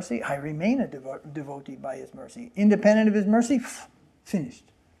His mercy. I remain a devotee by His mercy. Independent of His mercy, finished,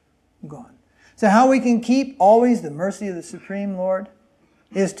 gone. So how we can keep always the mercy of the Supreme Lord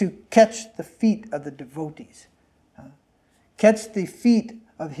is to catch the feet of the devotees. Catch the feet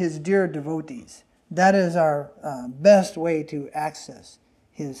of His dear devotees. That is our best way to access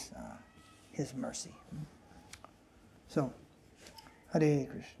His mercy. So, Hare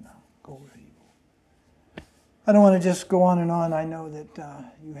Krishna. Gaura-līlā. I don't want to just go on and on. I know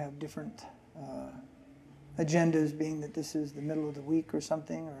that you have different agendas, being that this is the middle of the week or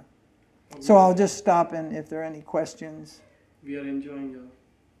something. So I'll just stop, and if there are any questions. We are enjoying your...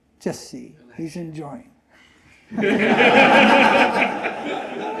 Just see. He's enjoying.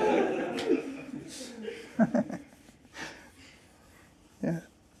 Yeah.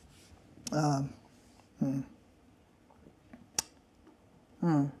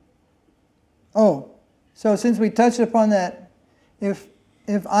 Oh, so since we touched upon that, if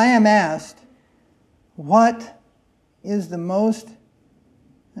I am asked, what is the most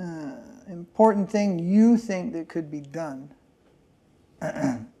important thing you think that could be done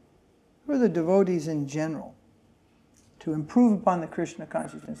for the devotees in general to improve upon the Krishna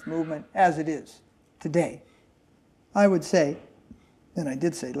consciousness movement as it is today, I would say, and I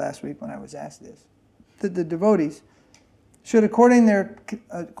did say last week when I was asked this, that the devotees should, according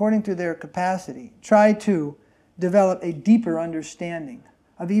to their capacity, try to develop a deeper understanding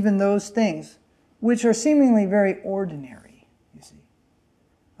of even those things which are seemingly very ordinary, you see.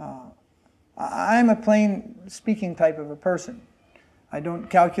 I'm a plain speaking type of a person. I don't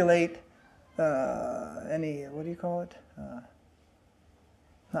calculate any, what do you call it?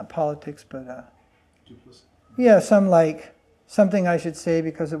 Not politics, but yeah, something I should say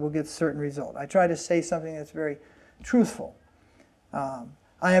because it will get a certain result. I try to say something that's very truthful. I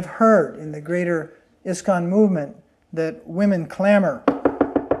have heard in the greater ISKCON movement that women clamor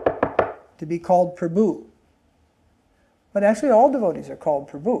to be called Prabhu. But actually all devotees are called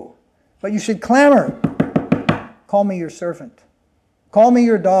Prabhu. But you should clamor. Call me your servant. Call me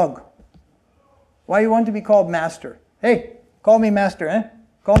your dog. Why you want to be called master? Hey, call me master, eh?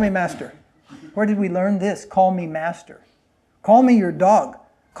 Call me master. Where did we learn this? Call me master. Call me your dog.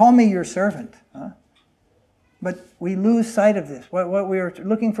 Call me your servant. Huh? But we lose sight of this. What we are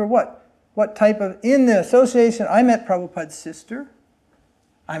looking for what? What type of, in the association, I met Prabhupada's sister.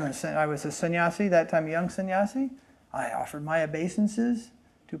 I was a sannyasi, that time a young sannyasi. I offered my obeisances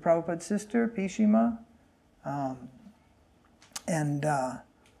to Prabhupada's sister, Pishima. And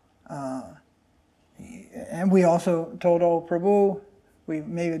we also told old Prabhu, we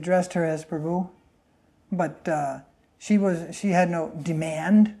maybe addressed her as Prabhu, but she had no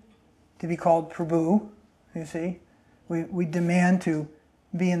demand to be called Prabhu, you see. We demand to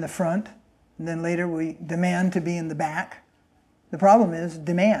be in the front, and then later we demand to be in the back. The problem is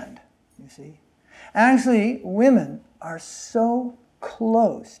demand, you see. Actually, women are so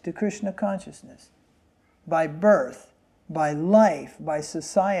close to Krishna consciousness by birth, by life, by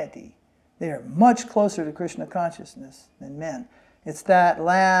society. They are much closer to Krishna consciousness than men. It's that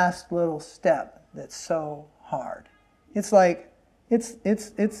last little step that's so hard. It's like, it's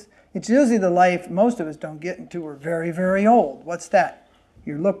usually the life most of us don't get until we're very, very old. What's that?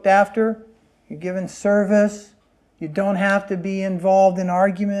 You're looked after, you're given service, you don't have to be involved in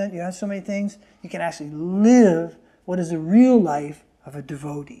argument, you have so many things. You can actually live what is a real life of a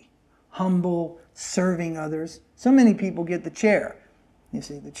devotee. Humble, serving others. So many people get the chair. You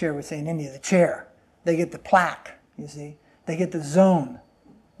see, the chair, we say in India, the chair. They get the plaque, you see. They get the zone.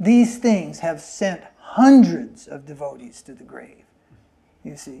 These things have sent hundreds of devotees to the grave,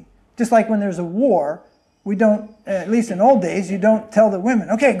 you see. Just like when there's a war, We don't, at least in old days, you don't tell the women,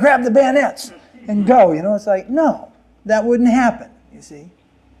 okay, grab the bayonets and go. You know, it's like, no, that wouldn't happen, you see.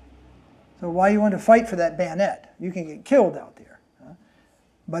 So why you want to fight for that bayonet? You can get killed out there.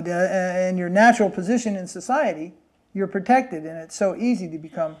 But in your natural position in society, you're protected, and it's so easy to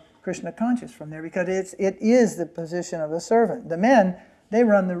become Krishna conscious from there because it is the position of a servant. The men, they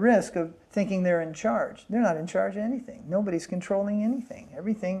run the risk of thinking they're in charge. They're not in charge of anything. Nobody's controlling anything.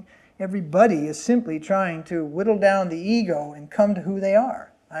 Everybody is simply trying to whittle down the ego and come to who they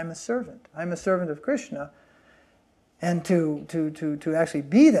are. I'm a servant. I'm a servant of Krishna. And to actually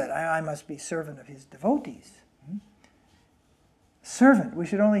be that, I must be servant of his devotees. Servant, we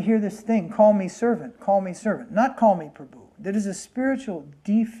should only hear this thing, call me servant, not call me Prabhu. That is a spiritual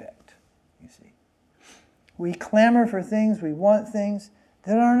defect, you see. We clamor for things, we want things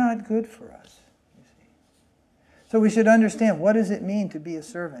that are not good for us, you see. So we should understand, what does it mean to be a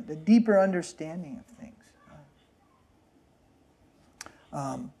servant? A deeper understanding of things.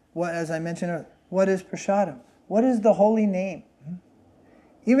 As I mentioned earlier, what is prasadam? What is the holy name?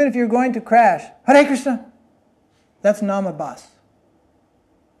 Even if you're going to crash, Hare Krishna, that's namabhas.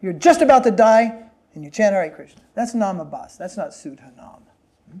 You're just about to die, and you chant Hare Krishna. That's namabhas. That's not Sudhanam.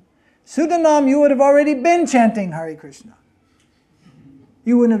 Sudhanam, you would have already been chanting Hare Krishna.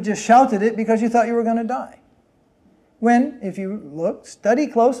 You wouldn't have just shouted it because you thought you were going to die. When, if you look, study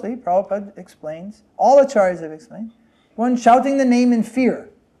closely, Prabhupada explains, all acharyas have explained, one shouting the name in fear.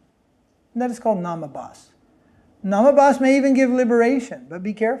 And that is called namabhas. Namabhas may even give liberation, but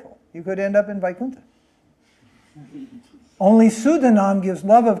be careful. You could end up in Vaikuntha. Only Sudhanam gives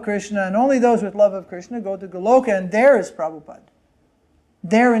love of Krishna, and only those with love of Krishna go to Goloka, and there is Prabhupada.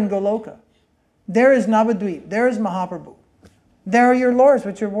 There in Goloka. There is Navadvip. There is Mahaprabhu. There are your lords,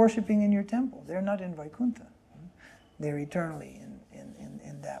 which you're worshipping in your temple. They're not in Vaikuntha. They're eternally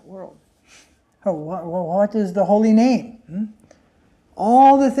in that world. Oh, what is the holy name?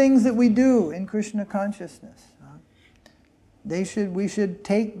 All the things that we do in Krishna consciousness, we should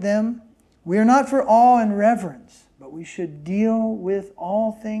take them. We are not for awe and reverence, but we should deal with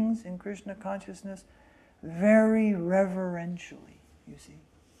all things in Krishna consciousness very reverentially, you see.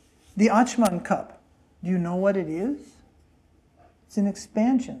 The Achman cup, do you know what it is? It's an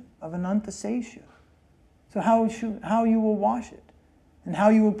expansion of Ananta Sesha. So how you will wash it, and how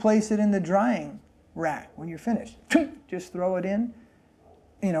you will place it in the drying rack when you're finished. Just throw it in,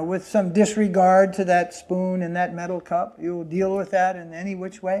 with some disregard to that spoon and that metal cup. You will deal with that in any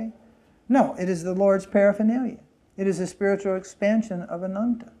which way. No, it is the Lord's paraphernalia. It is a spiritual expansion of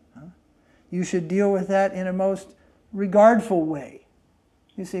Ananta. You should deal with that in a most regardful way.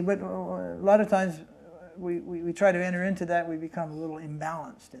 You see, but a lot of times we try to enter into that, we become a little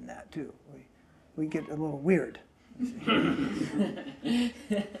imbalanced in that too. We get a little weird.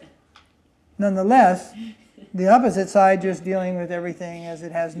 Nonetheless, the opposite side, just dealing with everything as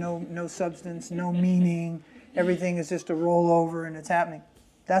it has no substance, no meaning, everything is just a rollover and it's happening.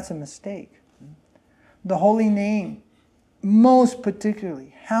 That's a mistake. The holy name, most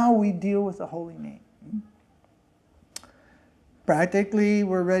particularly, how we deal with the holy name. Practically,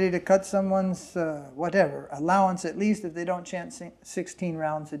 we're ready to cut someone's, allowance at least if they don't chant 16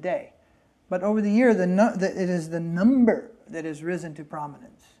 rounds a day. But over the year, it is the number that has risen to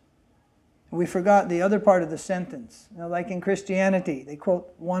prominence. We forgot the other part of the sentence. Like in Christianity, they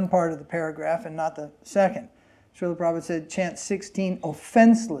quote one part of the paragraph and not the second. Śrīla Prabhupada said, chant 16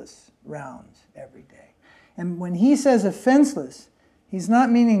 offenseless rounds every day. And when he says offenseless, he's not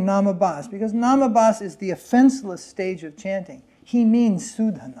meaning namabhas, because namabhas is the offenseless stage of chanting. He means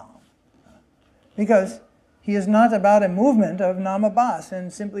sudhanam. Because he is not about a movement of namabhas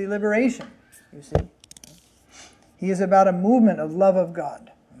and simply liberation, you see. He is about a movement of love of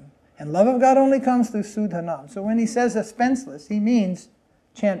God. And love of God only comes through sudhanam. So when he says offenseless, he means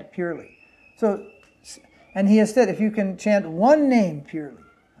chant purely. And he has said, if you can chant one name purely,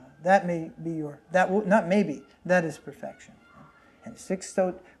 that may be that is perfection. And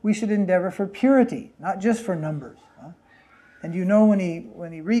so we should endeavor for purity, not just for numbers. And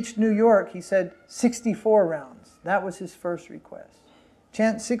when he reached New York, he said 64 rounds. That was his first request.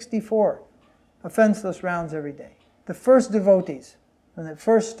 Chant 64 offenseless rounds every day. The first devotees, when they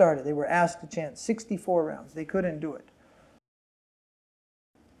first started, they were asked to chant 64 rounds. They couldn't do it.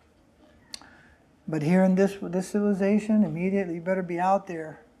 But here in this civilization, immediately you better be out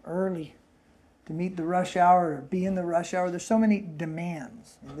there early to meet the rush hour or be in the rush hour. There's so many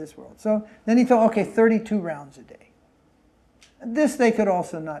demands in this world. So then he thought, 32 rounds a day. This they could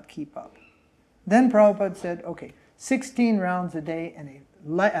also not keep up. Then Prabhupada said, 16 rounds a day and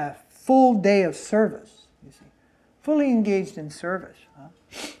a full day of service, you see. Fully engaged in service.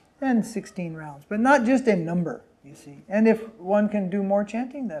 and 16 rounds. But not just a number, you see. And if one can do more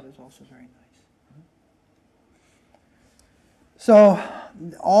chanting, that is also very nice. So,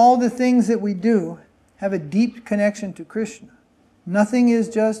 all the things that we do have a deep connection to Krishna. Nothing is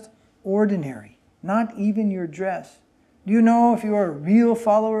just ordinary, not even your dress. Do you know if you are a real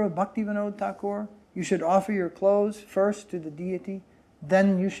follower of Bhaktivinoda Thakur, you should offer your clothes first to the deity,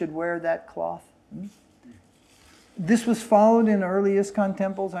 then you should wear that cloth? This was followed in early ISKCON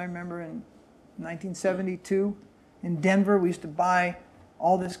temples. I remember in 1972 in Denver, we used to buy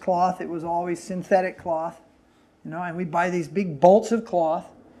all this cloth. It was always synthetic cloth, and we'd buy these big bolts of cloth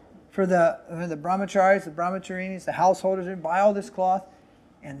for the brahmacharis, the brahmacharinis, the householders. We'd buy all this cloth,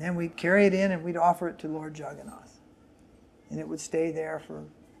 and then we'd carry it in and we'd offer it to Lord Jagannath. And it would stay there for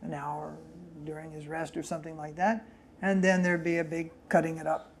an hour during his rest or something like that. And then there'd be a big cutting it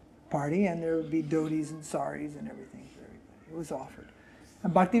up party, and there would be dhotis and saris and everything for everybody. It was offered.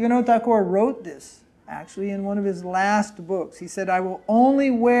 And Bhaktivinoda Thakur wrote this actually in one of his last books. He said, I will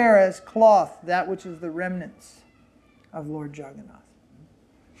only wear as cloth that which is the remnants of Lord Jagannath.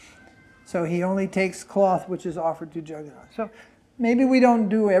 So he only takes cloth which is offered to Jagannath. So maybe we don't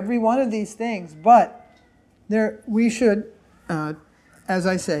do every one of these things, but we should, as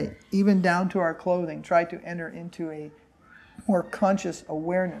I say, even down to our clothing, try to enter into a more conscious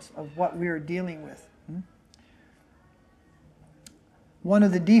awareness of what we are dealing with. One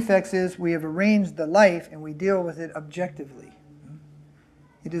of the defects is we have arranged the life and we deal with it objectively.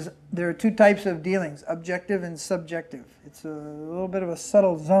 There are two types of dealings, objective and subjective. It's a little bit of a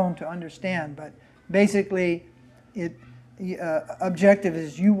subtle zone to understand, but basically objective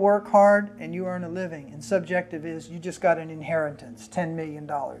is you work hard and you earn a living, and subjective is you just got an inheritance, $10 million.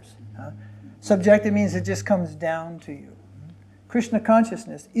 Subjective means it just comes down to you. Krishna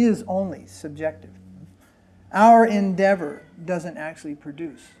consciousness is only subjective. Our endeavor doesn't actually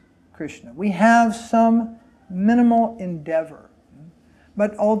produce Krishna. We have some minimal endeavor,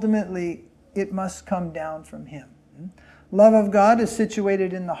 but ultimately it must come down from Him. Love of God is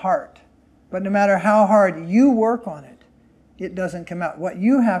situated in the heart, but no matter how hard you work on it, it doesn't come out. What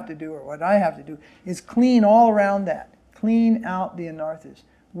you have to do, or what I have to do, is clean all around that. Clean out the anarthas.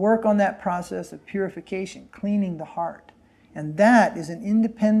 Work on that process of purification, cleaning the heart. And that is an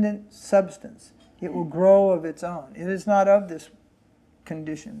independent substance. It will grow of its own. It is not of this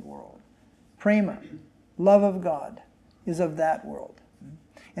conditioned world. Prema, love of God, is of that world.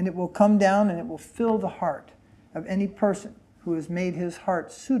 And it will come down and it will fill the heart of any person who has made his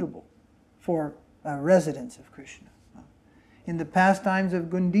heart suitable for a residence of Krishna. In the pastimes of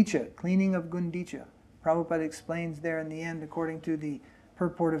Gundicha, cleaning of Gundicha, Prabhupada explains there in the end according to the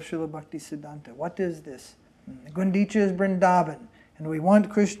purport of Srila Bhakti Siddhanta. What is this? Gundicha is Vrindavan, and we want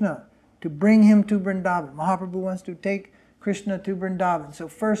Krishna to bring him to Vrindavan. Mahaprabhu wants to take Krishna to Vrindavan. So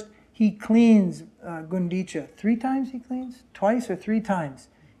first he cleans Gundicha. 3 times he cleans? Twice or 3 times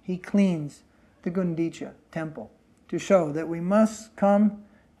he cleans the Gundicha temple to show that we must come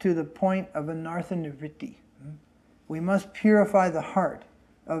to the point of anartha nivritti. We must purify the heart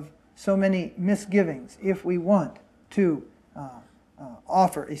of so many misgivings if we want to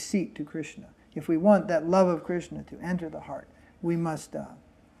offer a seat to Krishna. If we want that love of Krishna to enter the heart, we must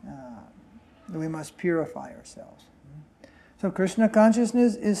purify ourselves. So Krishna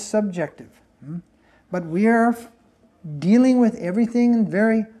consciousness is subjective, but we are dealing with everything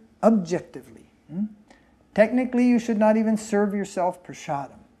very objectively. Technically, you should not even serve yourself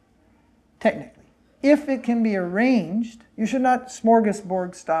prasadam. Technically. If it can be arranged, you should not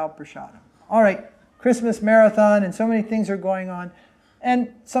smorgasbord-style prasadam. All right, Christmas marathon and so many things are going on,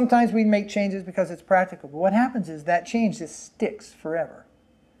 and sometimes we make changes because it's practical. But what happens is that change just sticks forever,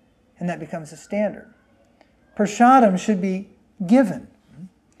 and that becomes a standard. Prasadam should be given.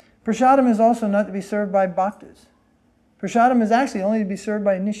 Prasadam is also not to be served by bhaktas. Prasadam is actually only to be served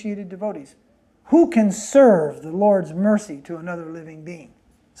by initiated devotees. Who can serve the Lord's mercy to another living being?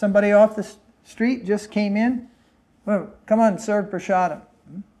 Somebody off the street just came in? Well, come on, serve prasadam.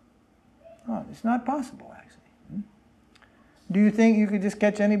 Oh, it's not possible, actually. Do you think you could just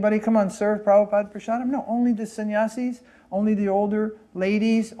catch anybody? Come on, serve Prabhupada prasadam? No, only the sannyasis, only the older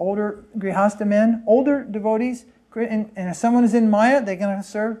ladies, older grihastha men, older devotees. And if someone is in Maya, they're going to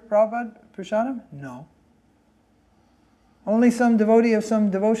serve Prabhupada prasadam? No. Only some devotee of some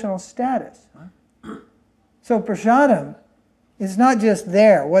devotional status. So prasadam is not just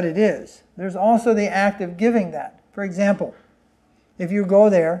there, what it is. There's also the act of giving that. For example, if you go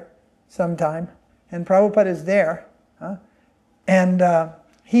there sometime, and Prabhupada is there, and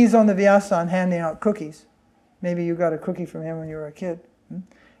he's on the Vyasan handing out cookies. Maybe you got a cookie from him when you were a kid.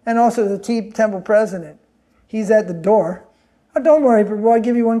 And also the temple president, he's at the door, Oh, don't worry, Prabhu, I'll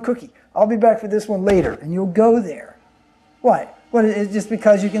give you one cookie. I'll be back for this one later, and you'll go there. Why? What, is it just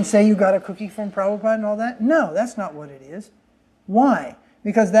because you can say you got a cookie from Prabhupada and all that? No, that's not what it is. Why?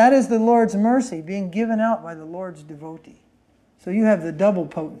 Because that is the Lord's mercy being given out by the Lord's devotee. So you have the double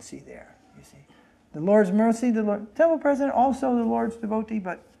potency there, you see. The Lord's mercy, the temple president, also the Lord's devotee,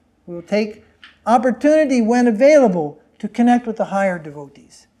 but we will take opportunity when available to connect with the higher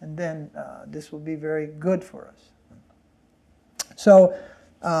devotees. And then this will be very good for us. So,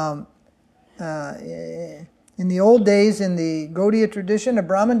 in the old days, in the Gaudiya tradition, a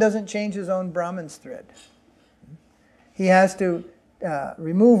Brahmin doesn't change his own Brahmin's thread. He has to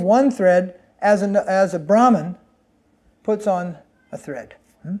remove one thread as a Brahmin puts on a thread.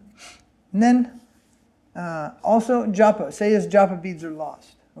 And then also japa. Say his japa beads are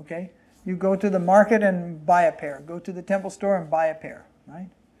lost. Okay? You go to the market and buy a pair. Go to the temple store and buy a pair. Right?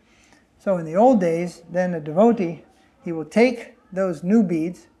 So in the old days, then a devotee, he will take those new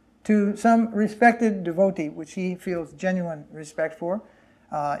beads to some respected devotee, which he feels genuine respect for.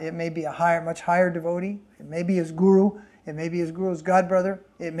 It may be a much higher devotee. It may be his guru. It may be his guru's godbrother.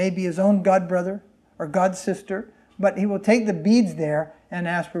 It may be his own godbrother or godsister. But he will take the beads there and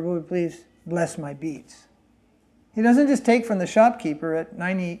ask Prabhu, please bless my beads. He doesn't just take from the shopkeeper at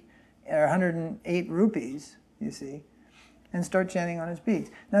 90 or 108 rupees, you see, and start chanting on his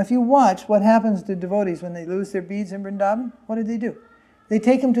beads. Now if you watch what happens to devotees when they lose their beads in Vrindavan, what do? They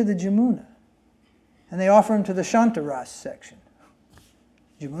take them to the Jamuna and they offer them to the Shantaras section.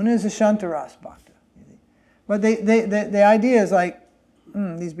 Jamuna is a Shantaras bhakta. But the idea is like,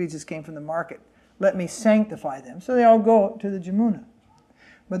 these beads just came from the market. Let me sanctify them. So they all go to the Jamuna.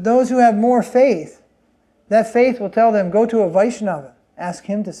 But those who have more faith, that faith will tell them, go to a Vaiṣṇava. Ask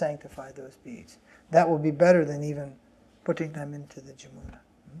him to sanctify those beads. That will be better than even putting them into the Jamuna.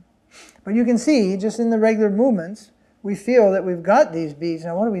 But you can see, just in the regular movements, we feel that we've got these beads.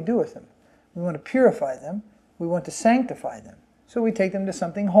 Now what do we do with them? We want to purify them. We want to sanctify them. So we take them to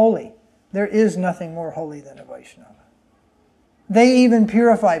something holy. There is nothing more holy than a Vaiṣṇava. They even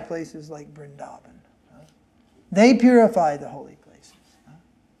purify places like Vrindavan. They purify the holy places.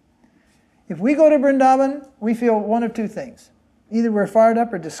 If we go to Vrindavan, we feel one of two things. Either we're fired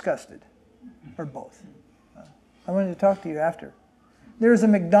up or disgusted, or both. I wanted to talk to you after. There's a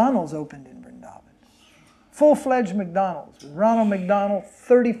McDonald's opened in Vrindavan. Full-fledged McDonald's. Ronald McDonald,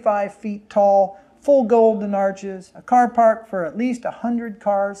 35 feet tall, full golden arches, a car park for at least 100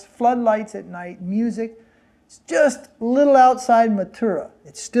 cars, floodlights at night, music. It's just a little outside Mathura.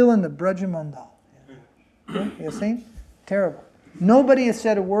 It's still in the Brajamandal. You see? Terrible. Nobody has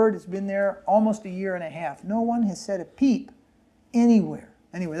said a word. It's been there almost a year and a half. No one has said a peep anywhere.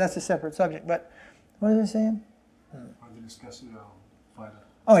 Anyway, that's a separate subject. But what is it saying? Either disgusted or fired up.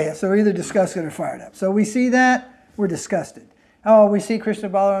 Oh yeah, so we're either disgusted or fired up. So we see that, we're disgusted. Oh, we see Krishna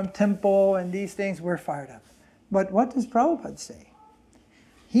Balaram temple and these things, we're fired up. But what does Prabhupada say?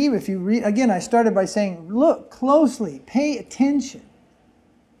 If you read, again, I started by saying, look closely, pay attention.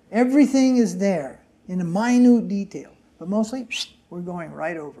 Everything is there in a minute detail. But mostly, we're going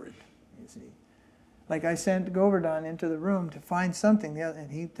right over it, you see. Like I sent Govardhan into the room to find something,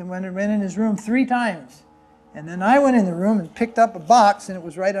 and he went in his room 3 times. And then I went in the room and picked up a box, and it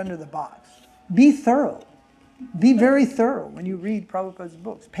was right under the box. Be thorough. Be very thorough when you read Prabhupada's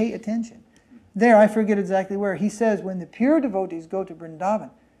books. Pay attention. There, I forget exactly where, he says when the pure devotees go to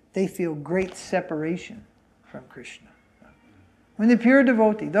Vrindavan, they feel great separation from Krishna. When the pure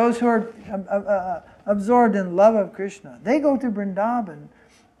devotee, those who are absorbed in love of Krishna, they go to Vrindavan,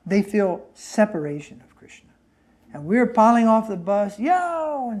 they feel separation of Krishna. And we're piling off the bus,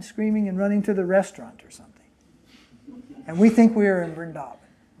 yo, and screaming and running to the restaurant or something. And we think we are in Vrindavan.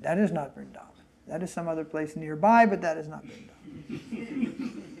 That is not Vrindavan. That is some other place nearby, but that is not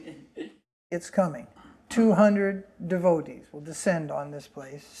Vrindavan. It's coming. 200 devotees will descend on this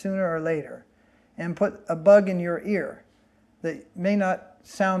place sooner or later and put a bug in your ear that may not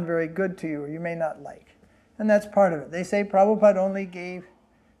sound very good to you or you may not like. And that's part of it. They say Prabhupada only gave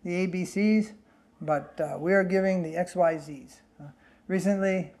the ABCs, but we are giving the XYZs.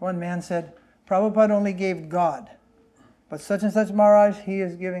 Recently, one man said, Prabhupada only gave God, but such and such Maharaj, he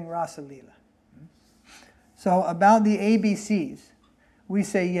is giving Rasa-līlā. So about the ABCs, we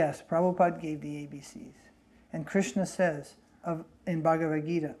say yes, Prabhupada gave the ABCs. And Krishna says in Bhagavad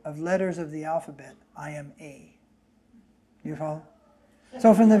Gita, of letters of the alphabet, I am A. You follow?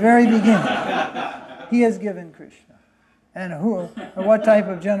 So from the very beginning, he has given Krishna. And what type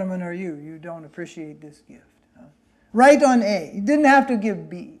of gentleman are you? You don't appreciate this gift. Right on A. You didn't have to give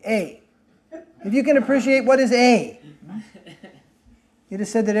B. A. If you can appreciate what is A. It is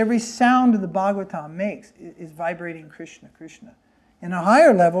said that every sound the Bhagavatam makes is vibrating Krishna, Krishna. In a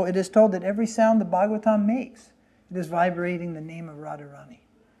higher level, it is told that every sound the Bhagavatam makes, it is vibrating the name of Radharani.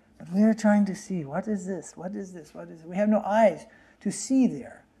 But we are trying to see, what is this? What is this? What is it? We have no eyes to see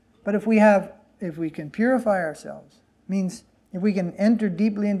there. But if we can purify ourselves, means if we can enter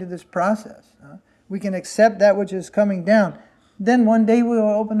deeply into this process, we can accept that which is coming down, then one day we will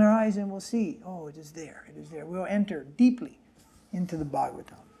open our eyes and we'll see, oh, it is there, it is there. We'll enter deeply into the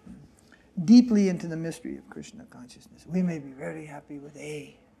Bhagavatam, deeply into the mystery of Krishna consciousness. We may be very happy with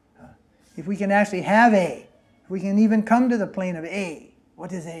A. If we can actually have A, if we can even come to the plane of A,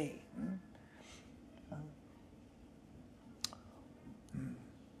 what is A?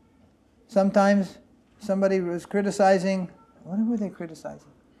 Sometimes somebody was criticizing, what were they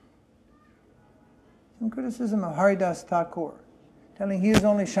criticizing? Some criticism of Haridas Thakur, telling he is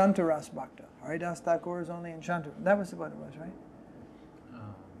only Shantaras Bhakta. Haridas Thakur is only in Shantaras. That was what it was, right?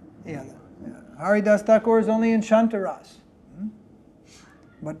 Yeah. Haridas Thakur is only in Shantaras.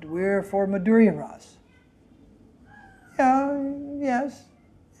 But we're for Madhurya Ras. Yeah, yes.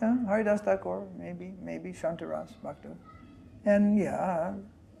 Yeah, Haridas Thakur, maybe Shantaras Bhakta. And yeah,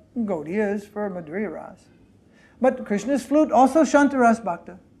 Gaudiya is for Madhurya Ras. But Krishna's flute also Shantaras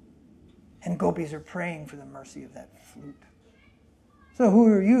Bhakta. And gopis are praying for the mercy of that flute. So who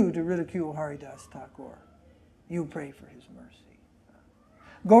are you to ridicule Haridas Thakur? You pray for his mercy.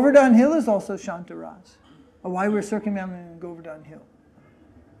 Govardhan Hill is also Shantaras. Why we're circumambulating Govardhan Hill?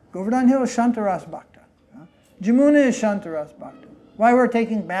 Govardhan Hill is Shantaras Bhakta. Jamuna is Shantaras Bhakta. Why we're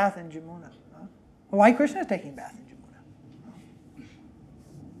taking bath in Jamuna? Why Krishna is taking bath in Jamuna?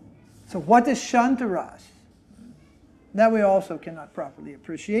 So what is Shantaras? That we also cannot properly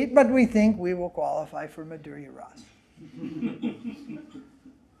appreciate, but we think we will qualify for Madhurya Ras.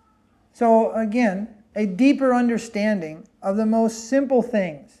 So again, a deeper understanding of the most simple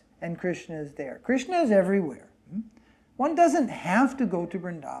things, and Krishna is there. Krishna is everywhere. One doesn't have to go to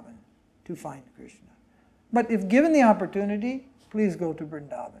Vrindavan to find Krishna. But if given the opportunity, please go to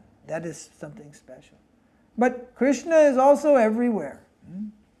Vrindavan. That is something special. But Krishna is also everywhere.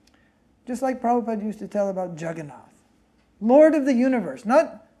 Just like Prabhupada used to tell about Jagannath. Lord of the universe,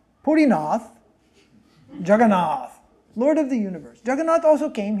 not Purinath, Jagannath, Lord of the universe. Jagannath also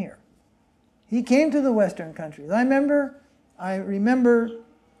came here. He came to the Western countries. I remember,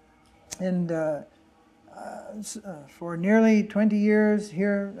 and for nearly 20 years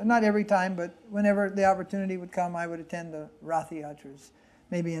here, not every time, but whenever the opportunity would come, I would attend the Rath Yatras,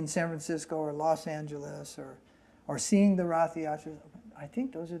 maybe in San Francisco or Los Angeles, or seeing the Rath Yatras. I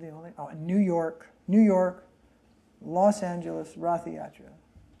think those are the only, New York, Los Angeles, Rath Yatra.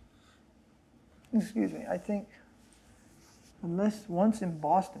 Excuse me, I think, unless once in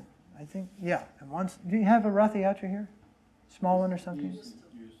Boston, I think, yeah, and once, do you have a Rath Yatra here? Small one or something? Used to.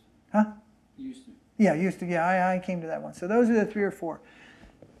 Huh? Used to. Yeah, used to, yeah, I came to that one. So those are the 3 or 4.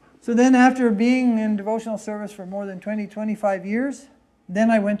 So then after being in devotional service for more than 20, 25 years,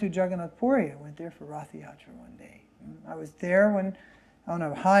 then I went to Jagannath Puri. I went there for Rath Yatra one day. I was there when, on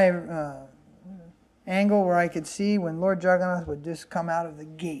a high angle where I could see when Lord Jagannath would just come out of the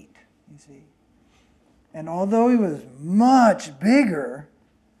gate, you see. And although he was much bigger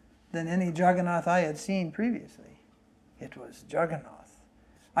than any Jagannath I had seen previously, it was Jagannath.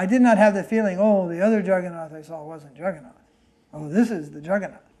 I did not have the feeling, oh, the other Jagannath I saw wasn't Jagannath. Oh, this is the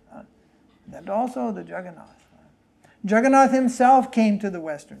Jagannath. That also the Jagannath. Jagannath himself came to the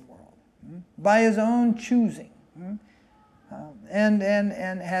Western world by his own choosing, and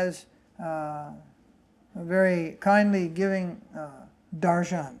has very kindly giving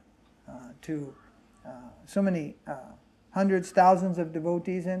darshan to so many hundreds, thousands of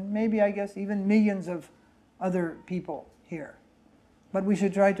devotees, and maybe, I guess, even millions of other people here. But we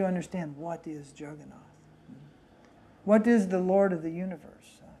should try to understand, what is Jagannath? What is the Lord of the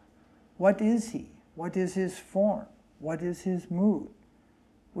universe? What is he? What is his form? What is his mood?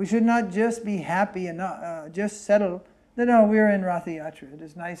 We should not just be happy and just settle that, oh, we're in Rath Yatra. It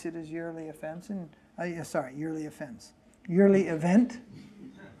is nice, it is yearly offense, and yearly event.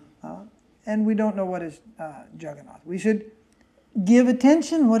 And we don't know what is Jagannath. We should give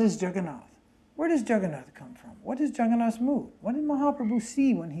attention, what is Jagannath? Where does Jagannath come from? What is Jagannath's mood? What did Mahaprabhu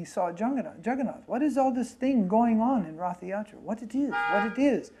see when he saw Jagannath? What is all this thing going on in Rath Yatra? What it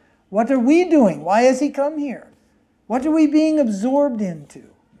is? What are we doing? Why has he come here? What are we being absorbed into?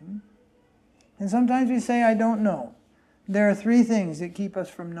 And sometimes we say, I don't know. There are 3 things that keep us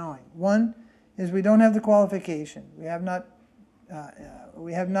from knowing. One is we don't have the qualification. We have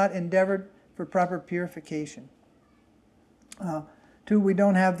not endeavored for proper purification. 2, we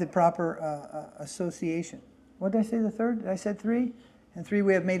don't have the proper association. What did I say the third? I said 3? And 3,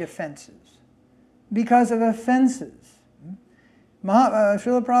 we have made offenses. Because of offenses.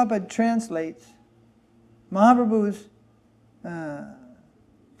 Srila Prabhupada translates Mahaprabhu's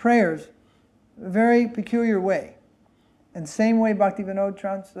prayers a very peculiar way. And same way Bhaktivinoda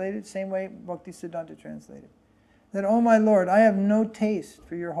translated, same way Bhaktisiddhanta translated. That, oh my Lord, I have no taste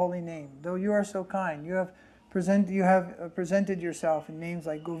for your holy name, though you are so kind. You have presented yourself in names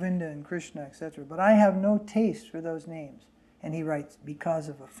like Govinda and Krishna, etc. But I have no taste for those names. And he writes, because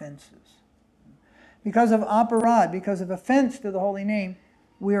of offenses. Because of aparad, because of offense to the holy name,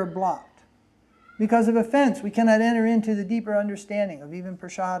 we are blocked. Because of offense, we cannot enter into the deeper understanding of even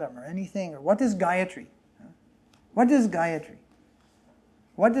prasadam or anything. Or what is Gayatri? What is Gayatri?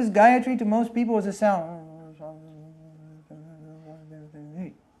 What is Gayatri to most people is a sound.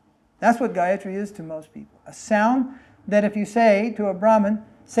 That's what Gayatri is to most people. A sound that if you say to a Brahmin,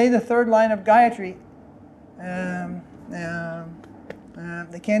 say the 3rd line of Gayatri,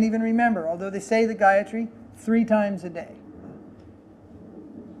 they can't even remember, although they say the Gayatri 3 times a day.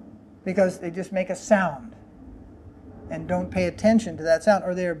 Because they just make a sound and don't pay attention to that sound,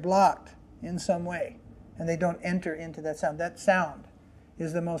 or they are blocked in some way and they don't enter into that sound. That sound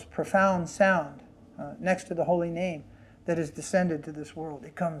is the most profound sound next to the holy name that has descended to this world.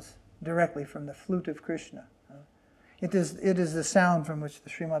 It comes directly from the flute of Krishna. It is the sound from which the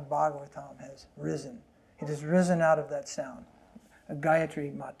Srimad Bhagavatam has risen. It has risen out of that sound.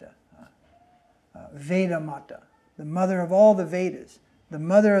 Gayatri Mata, Veda Mata, the mother of all the Vedas, the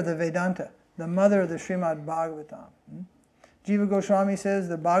mother of the Vedanta, the mother of the Srimad Bhagavatam. Jiva Goswami says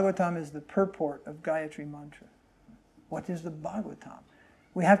the Bhagavatam is the purport of Gayatri Mantra. What is the Bhagavatam?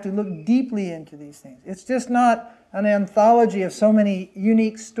 We have to look deeply into these things. It's just not an anthology of so many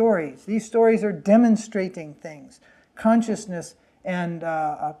unique stories. These stories are demonstrating things, consciousness and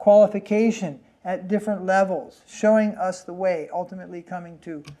qualification at different levels, showing us the way, ultimately coming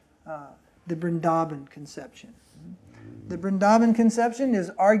to the Vrindavan conception. The Vrindavan conception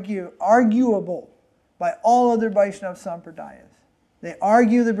is arguable by all other Vaishnava Sampradayas. They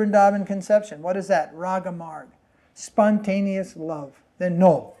argue the Vrindavan conception. What is that? Ragamarg, spontaneous love. Then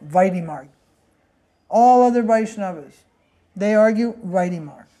no, Vaidimarg. All other Vaishnavas, they argue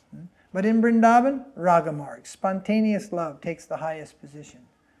Vaidimarg. But in Vrindavan, Ragamarg, spontaneous love takes the highest position.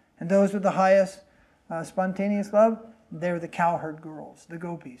 And those with the highest spontaneous love, they're the cowherd girls, the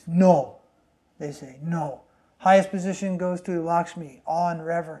gopis. No, they say, no. Highest position goes to Lakshmi, awe and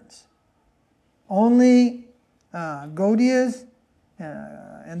reverence. Only Gaudiyas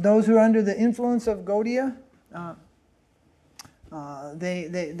and those who are under the influence of Gaudiya,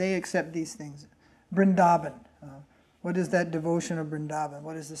 they accept these things. Vrindavan. What is that devotion of Vrindavan?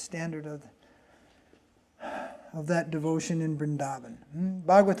 What is the standard of that devotion in Vrindavan?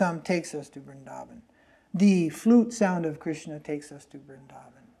 Bhagavatam takes us to Vrindavan. The flute sound of Krishna takes us to Vrindavan.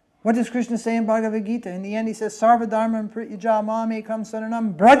 What does Krishna say in Bhagavad Gita? In the end he says, Sarvadharma prityaja mamekam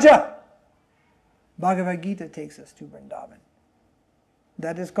saranam braja. Bhagavad Gita takes us to Vrindavan.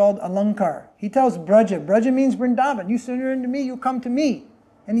 That is called alankar. He tells braja. Braja means Vrindavan. You surrender to me, you come to me.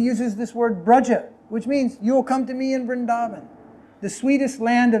 And he uses this word braja, which means you will come to me in Vrindavan. The sweetest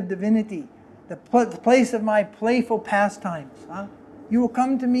land of divinity. The place of my playful pastimes. You will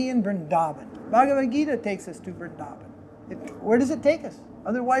come to me in Vrindavan. Bhagavad Gita takes us to Vrindavan. Where does it take us?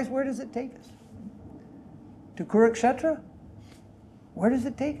 Otherwise, where does it take us? To Kurukshetra? Where does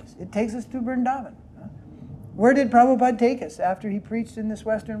it take us? It takes us to Vrindavan. Where did Prabhupada take us after he preached in this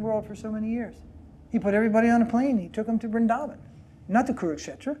Western world for so many years? He put everybody on a plane. He took them to Vrindavan, not to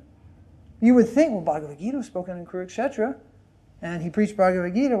Kurukshetra. You would think, well, Bhagavad Gita was spoken in Kurukshetra, and he preached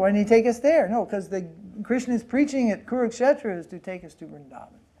Bhagavad Gita. Why didn't he take us there? No, because Krishna's preaching at Kurukshetra is to take us to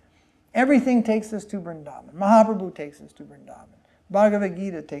Vrindavan. Everything takes us to Vrindavan. Mahaprabhu takes us to Vrindavan. Bhagavad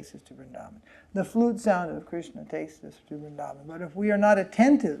Gita takes us to Vrindavan. The flute sound of Krishna takes us to Vrindavan. But if we are not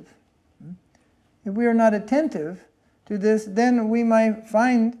attentive, to this, then we might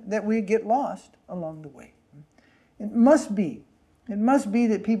find that we get lost along the way. It must be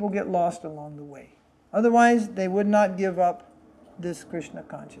that people get lost along the way. Otherwise, they would not give up this Krishna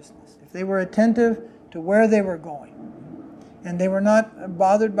consciousness. If they were attentive to where they were going, and they were not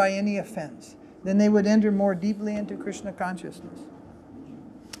bothered by any offense, then they would enter more deeply into Krishna consciousness.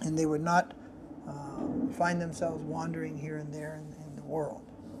 And they would not find themselves wandering here and there in the world.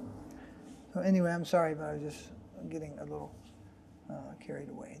 So anyway, I'm sorry, but I was just getting a little carried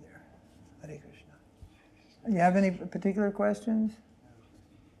away there. Hare Krishna. You have any particular questions?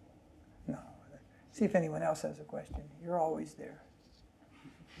 No. See if anyone else has a question. You're always there.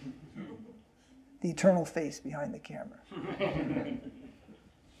 The eternal face behind the camera.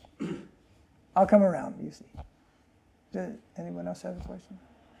 I'll come around, you see. Does anyone else have a question?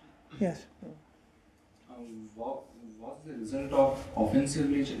 Yes. What was the result of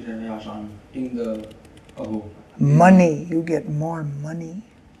offensively chanting the above? Money. You get more money.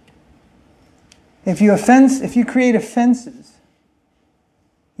 If you create offenses,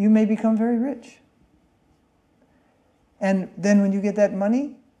 you may become very rich. And then when you get that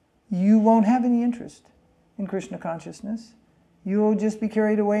money, you won't have any interest in Krishna consciousness. You'll just be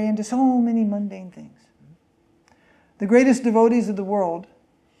carried away into so many mundane things. The greatest devotees of the world,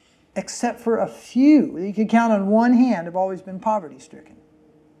 except for a few that you can count on one hand, have always been poverty-stricken.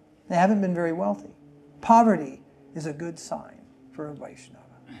 They haven't been very wealthy. Poverty is a good sign for a Vaiṣṇava.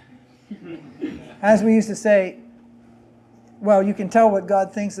 As we used to say, well, you can tell what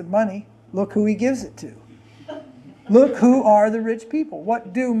God thinks of money. Look who He gives it to. Look who are the rich people.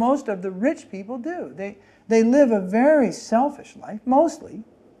 What do most of the rich people do? They live a very selfish life, mostly,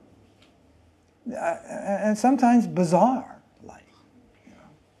 and sometimes bizarre life,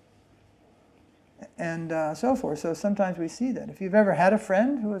 and so forth. So sometimes we see that. If you've ever had a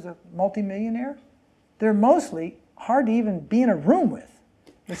friend who is a multimillionaire, they're mostly hard to even be in a room with.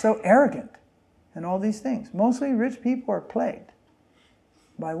 They're so arrogant and all these things. Mostly rich people are plagued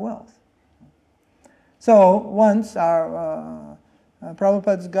by wealth. So once our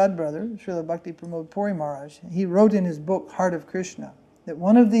Prabhupada's godbrother, Śrīla Bhakti Pramod Puri Maharaj, he wrote in his book, Heart of Krishna, that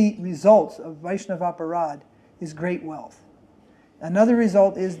one of the results of Vaiṣṇava Aparad is great wealth. Another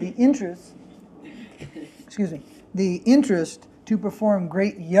result is the interest to perform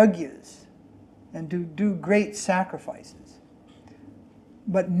great yagyas and to do great sacrifices.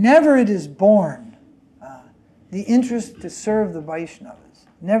 But never it is born, the interest to serve the Vaishnavas.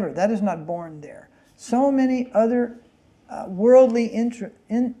 Never. That is not born there. So many other worldly interests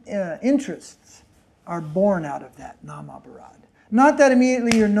are born out of that namaparad. Not that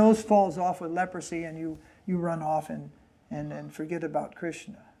immediately your nose falls off with leprosy and you run off and forget about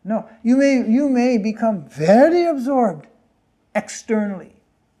Krishna. No, you may become very absorbed externally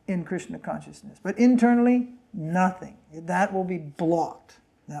in Krishna consciousness, but internally, nothing. That will be blocked.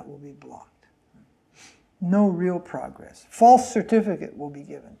 That will be blocked. No real progress. False certificate will be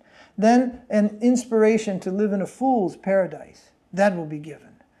given. Then an inspiration to live in a fool's paradise, that will be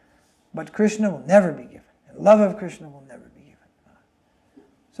given. But Krishna will never be given. And love of Krishna will never be given.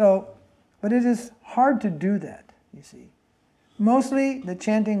 So, but it is hard to do that, you see. Mostly the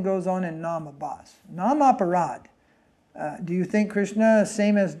chanting goes on in Namabhas. Namaparad. Do you think Krishna is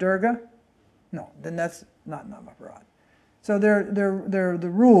same as Durga? No, then that's not Namaparad. So they're the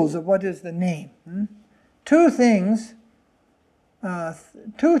rules of what is the name. Two things,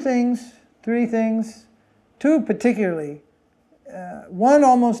 three things, two particularly. One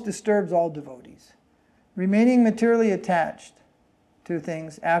almost disturbs all devotees. Remaining materially attached to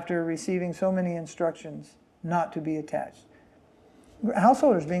things after receiving so many instructions not to be attached.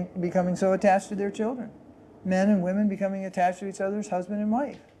 Householders becoming so attached to their children. Men and women becoming attached to each other's husband and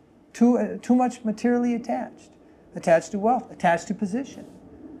wife. Too much materially attached. Attached to wealth, attached to position.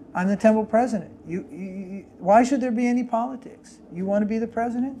 I'm the temple president. Why should there be any politics? You want to be the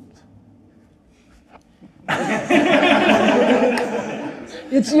president?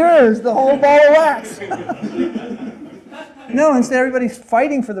 It's yours, the whole ball of wax. No, instead everybody's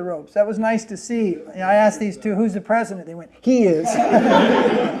fighting for the ropes. That was nice to see. I asked these two, who's the president? They went, he is.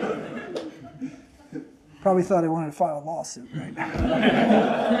 Probably thought I wanted to file a lawsuit, right?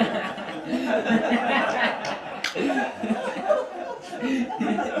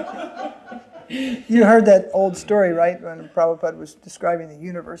 You heard that old story, right? When Prabhupada was describing the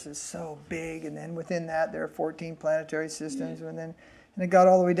universe is so big, and then within that there are 14 planetary systems, and it got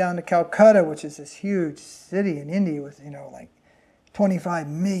all the way down to Calcutta, which is this huge city in India with, like 25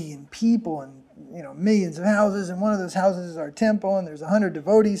 million people and, millions of houses, and one of those houses is our temple, and there's 100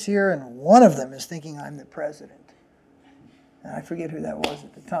 devotees here, and one of them is thinking I'm the president. And I forget who that was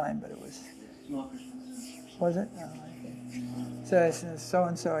at the time, but it was... Was it? Oh, okay. So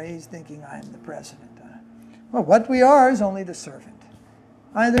so-and-so, he's thinking I'm the president. Well, what we are is only the servant.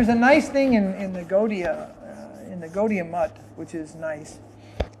 There's a nice thing in the Gaudiya Mutt, which is nice.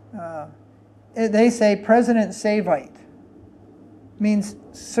 They say President Sevite means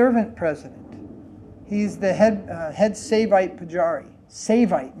servant president. He's the head Sevite Pujari.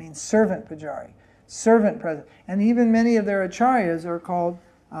 Sevite means servant Pujari. Servant president. And even many of their acharyas are called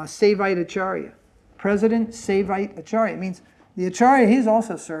Sevite Acharya. President Sevite Acharya. It means the Acharya, he's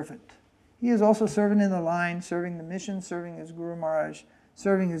also servant. He is also servant in the line, serving the mission, serving his Guru Maharaj,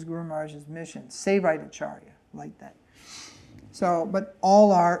 serving his Guru Maharaj's mission. Sevite Acharya, like that. So, but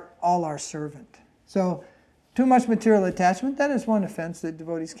all are servant. So, too much material attachment, that is one offense that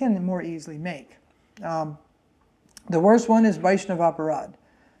devotees can more easily make. The worst one is Vaiṣṇava aparad.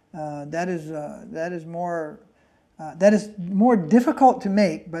 That is more difficult to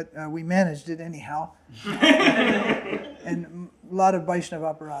make, but we managed it anyhow. And a lot of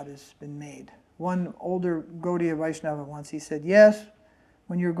Vaiṣṇava aparad has been made. One older Gaudiya Vaiṣṇava once, he said, yes,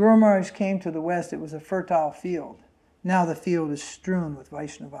 when your Guru Maharaj came to the West, it was a fertile field. Now the field is strewn with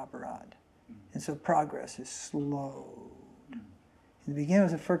Vaiṣṇava aparad. And so progress is slowed. In the beginning, it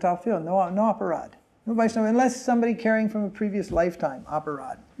was a fertile field, no aparad. No Vaiṣṇava, unless somebody carrying from a previous lifetime,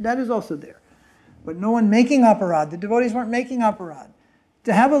 aparad. That is also there. But no one making aparad. The devotees weren't making aparad.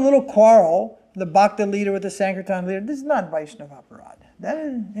 To have a little quarrel, the Bhakti leader with the Sankirtan leader, this is not Vaiṣṇava aparad. That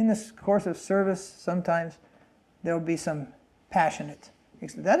is, in the course of service, sometimes there will be some passionate.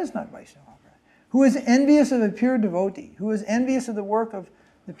 That is not Vaiṣṇava aparad. Who is envious of a pure devotee, who is envious of the work of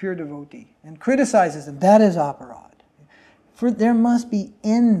the pure devotee, and criticizes them, that is aparad. For there must be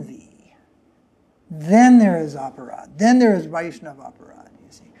envy. Then there is aparad. Then there is Vaiṣṇava aparad,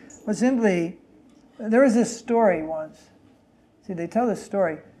 you see. But simply, there was this story once. See, they tell this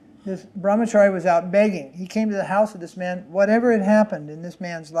story. This brahmachari was out begging. He came to the house of this man. Whatever had happened in this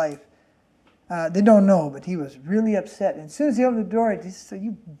man's life, they don't know, but he was really upset. And as soon as he opened the door, he said,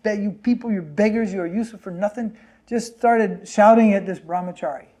 you people, you're beggars, you are useful for nothing. Just started shouting at this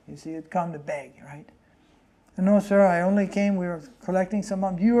brahmachari. You see, he'd come to beg, right? No, sir, I only came, we were collecting some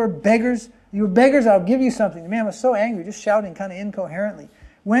money. You are beggars. You are beggars, I'll give you something. The man was so angry, just shouting kind of incoherently.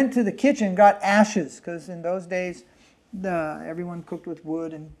 Went to the kitchen, got ashes, because in those days, everyone cooked with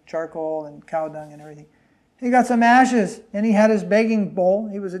wood and charcoal and cow dung and everything. He got some ashes, and he had his begging bowl.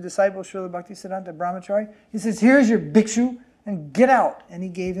 He was a disciple of Śrīla Bhaktisiddhanta Brahmachari. He says, here's your bhikshu, and get out. And he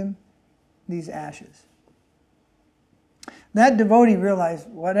gave him these ashes. That devotee realized,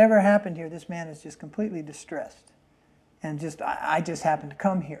 whatever happened here, this man is just completely distressed. And I just happened to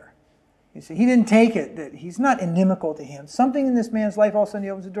come here. You see, he didn't take it, that he's not inimical to him. Something in this man's life, all of a sudden he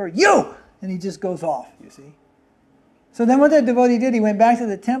opens the door, you! And he just goes off, you see. So then what that devotee did, he went back to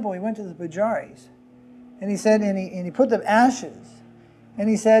the temple, he went to the pujaris. And he said, and he put the ashes. And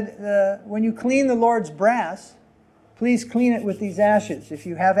he said, when you clean the Lord's brass, please clean it with these ashes. If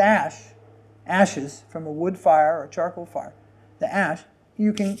you have ashes from a wood fire or a charcoal fire, the ash,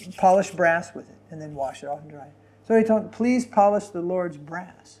 you can polish brass with it and then wash it off and dry it. So he told him, please polish the Lord's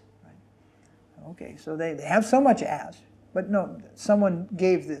brass. Right? Okay, so they have so much ash, but no, someone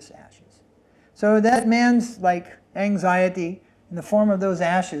gave this ashes. So that man's anxiety in the form of those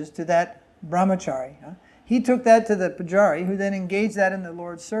ashes to that brahmachari, he took that to the pujari, who then engaged that in the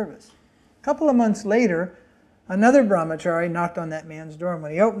Lord's service. A couple of months later, another brahmachari knocked on that man's door, and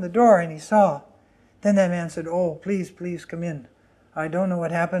when he opened the door and he saw, then that man said, oh, please come in. I don't know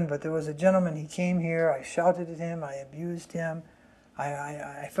what happened, but there was a gentleman, he came here, I shouted at him, I abused him,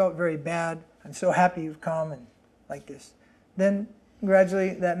 I felt very bad, I'm so happy you've come, and like this. Then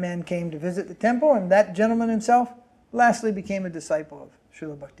gradually that man came to visit the temple, and that gentleman himself lastly became a disciple of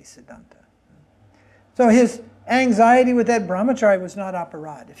Śrīla Bhaktisiddhanta. So his anxiety with that brahmachari was not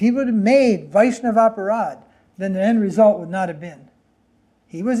aparad. If he would have made Vaiṣṇava aparad, then the end result would not have been.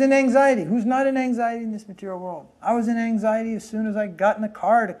 He was in anxiety. Who's not in anxiety in this material world? I was in anxiety as soon as I got in the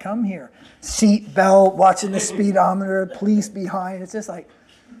car to come here. Seat belt, watching the speedometer, police behind. It's just like,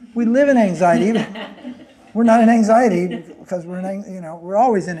 we live in anxiety. We're not in anxiety because we're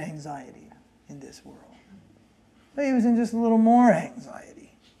always in anxiety in this world. But he was in just a little more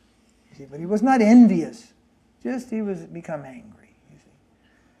anxiety. You see, but he was not envious. Just he was become angry. You see.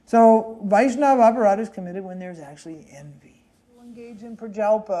 So Vaiṣṇava aparad is committed when there's actually envy. Engage in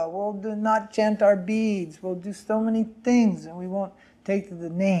prajalpa, we'll not chant our beads, we'll do so many things, and we won't take to the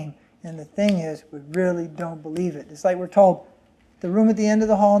name. And the thing is, we really don't believe it. It's like we're told, the room at the end of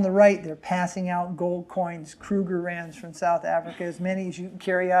the hall on the right, they're passing out gold coins, Kruger rands from South Africa, as many as you can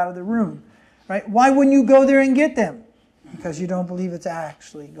carry out of the room. Right? Why wouldn't you go there and get them? Because you don't believe it's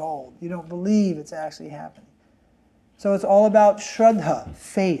actually gold. You don't believe it's actually happening. So it's all about shraddha,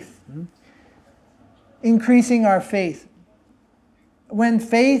 faith. Increasing our faith. When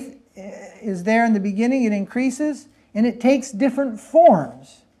faith is there in the beginning, it increases, and it takes different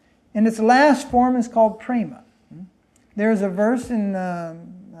forms. And its last form is called prema. There's a verse in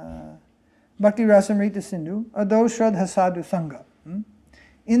Bhakti Rasamrita Sindhu, Ado Shraddha Sadhu Sangha.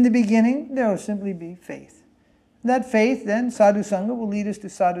 In the beginning, there will simply be faith. That faith, then, Sadhu Sangha, will lead us to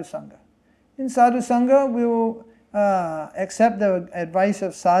Sadhu Sangha. In Sadhu Sangha, we will accept the advice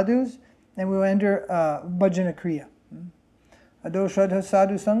of sadhus, and we will enter bhajana kriya. Ado Shraddha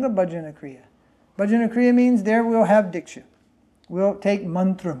Sadhu Sangha Bhajana Kriya. Bhajana Kriya means there we'll have diksha. We'll take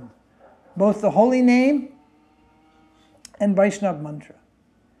mantram. Both the holy name and Vaishnav mantra.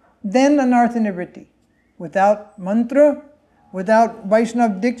 Then anartha nivritti. without mantra, without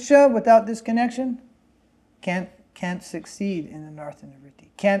Vaiṣṇava Diksha, without this connection, can't succeed in anarthana vritti,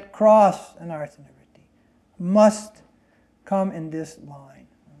 can't cross anarthana vritti, must come in this line.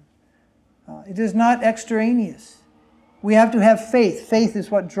 It is not extraneous. We have to have faith. Faith is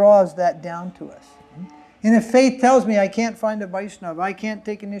what draws that down to us. And if faith tells me I can't find a Vaiṣṇava, I can't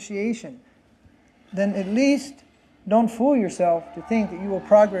take initiation, then at least don't fool yourself to think that you will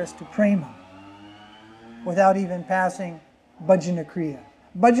progress to prema without even passing bhajana kriya.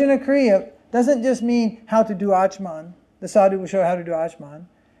 Bhajana kriya doesn't just mean how to do achman. The sadhu will show how to do achman,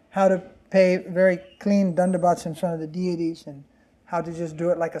 how to pay very clean dandavats in front of the deities, and how to just do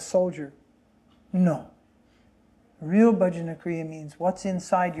it like a soldier. No. Real bhajana kriya means what's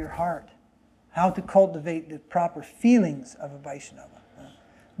inside your heart, how to cultivate the proper feelings of a Vaishnava.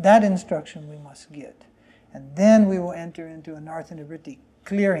 That instruction we must get. And then we will enter into anarthana vritti,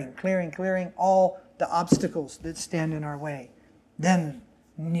 clearing all the obstacles that stand in our way. Then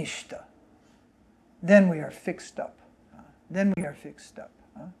nishta. Then we are fixed up.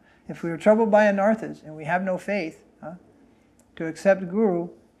 If we are troubled by anarthas and we have no faith to accept Guru,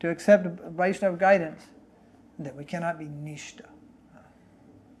 to accept Vaishnava guidance, then we cannot be nishta.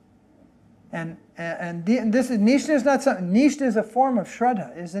 And this is nishta is not something. Nishta is a form of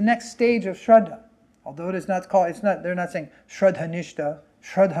shraddha. It is the next stage of shraddha. Although it is not called, it's not. They're not saying shraddha nishta,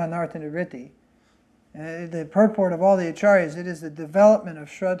 shraddha anarthana vritti. The purport of all the acharyas, it is the development of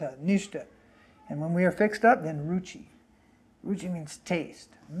shraddha, nishta. And when we are fixed up, then ruchi. Ruchi means taste.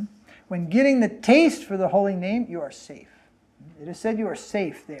 When getting the taste for the holy name, you are safe. It is said you are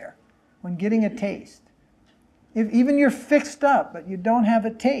safe there. When getting a taste. If even you're fixed up, but you don't have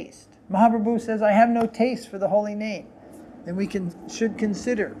a taste. Mahaprabhu says, I have no taste for the holy name. Then we should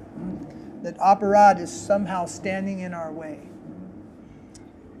consider that aparad is somehow standing in our way.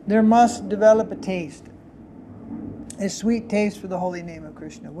 There must develop a taste. A sweet taste for the holy name of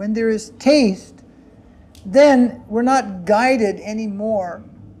Krishna. When there is taste, then we're not guided anymore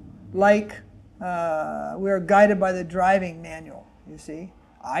like we're guided by the driving manual, you see.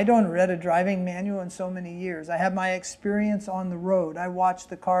 I don't read a driving manual in so many years. I have my experience on the road. I watch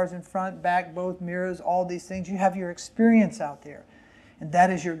the cars in front, back, both mirrors, all these things. You have your experience out there. And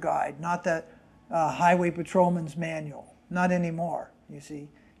that is your guide, not the highway patrolman's manual. Not anymore, you see.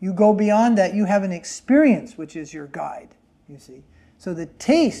 You go beyond that, you have an experience which is your guide, you see. So the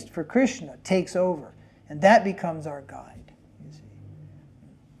taste for Krishna takes over, and that becomes our guide, you see.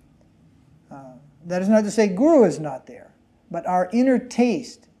 That is not to say Guru is not there, but our inner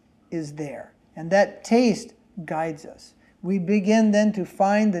taste is there, and that taste guides us. We begin then to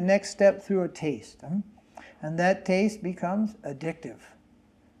find the next step through a taste, and that taste becomes addictive.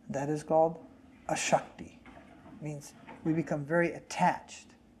 That is called ashakti. It means we become very attached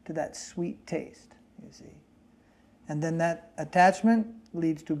to that sweet taste, you see. And then that attachment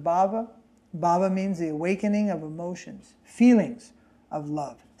leads to bhava. Bhava means the awakening of emotions, feelings of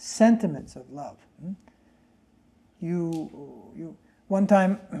love, sentiments of love. One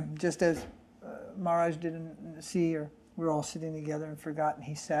time, just as Maharaj didn't see, or we were all sitting together and forgot, and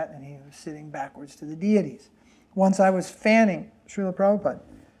he sat and he was sitting backwards to the deities. Once I was fanning Śrīla Prabhupada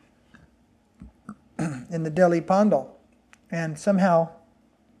in the Delhi Pandal, and somehow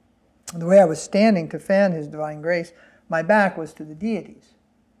the way I was standing to fan His Divine Grace, my back was to the deities.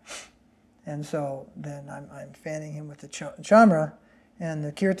 And so then I'm fanning him with the chamra, and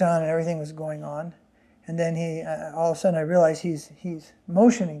the kirtan and everything was going on. And then he, all of a sudden I realized he's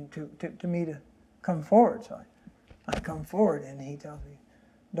motioning to me to come forward. So I come forward, and he tells me,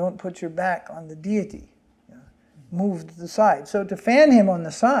 don't put your back on the deity. Move to the side. So to fan him on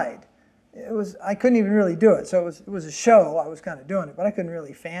the side, I couldn't even really do it. So it was a show. I was kind of doing it, but I couldn't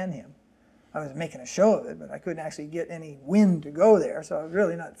really fan him. I was making a show of it, but I couldn't actually get any wind to go there. So I was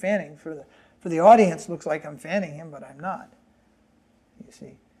really not fanning. For the audience, looks like I'm fanning him, but I'm not. You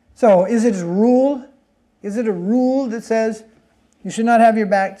see. So is it a rule? Is it a rule that says you should not have your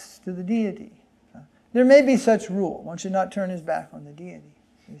backs to the deity? There may be such rule. One should not turn his back on the deity,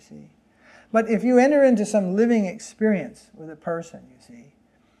 you see. But if you enter into some living experience with a person, you see,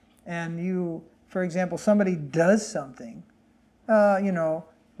 and you, for example, somebody does something,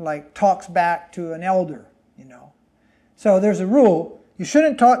 like talks back to an elder, So there's a rule. You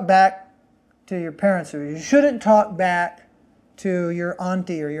shouldn't talk back to your parents, or you shouldn't talk back to your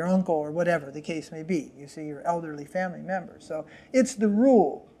auntie or your uncle or whatever the case may be. You see, your elderly family members. So it's the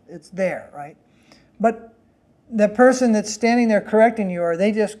rule. It's there, right? But the person that's standing there correcting you, are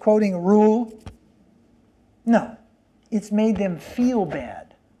they just quoting a rule? No. It's made them feel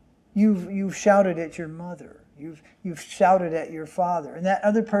bad. You've shouted at your mother. You've shouted at your father. And that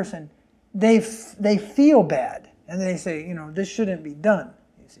other person they feel bad. And they say, you know, this shouldn't be done,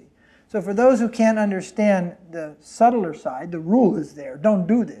 you see. So for those who can't understand the subtler side, the rule is there, don't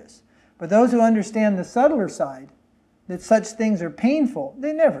do this. But those who understand the subtler side, that such things are painful,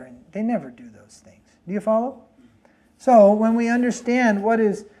 they never do those things. Do you follow? So when we understand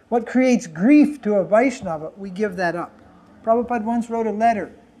what creates grief to a Vaiṣṇava, we give that up. Prabhupada once wrote a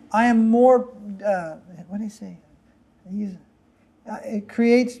letter. I am more, what did he say? It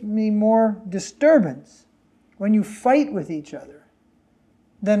creates me more disturbance when you fight with each other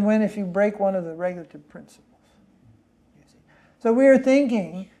than if you break one of the regulative principles. You see? So we are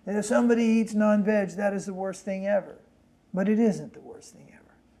thinking that if somebody eats non-veg, that is the worst thing ever. But it isn't the worst thing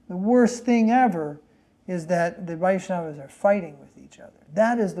ever. The worst thing ever is that the Vaishnavas are fighting with each other.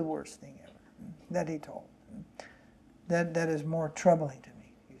 That is the worst thing ever, that he told. That is more troubling to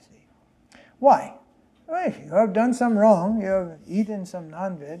me, you see. Why? Well, if you have done some wrong, you have eaten some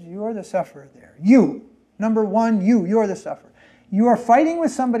non-veg, you are the sufferer there. You, number one, you're the sufferer. You are fighting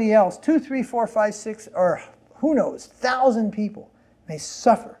with somebody else, 2, 3, 4, 5, 6, or who knows, 1,000 people may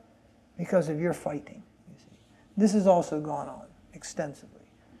suffer because of your fighting, you see. This has also gone on extensively.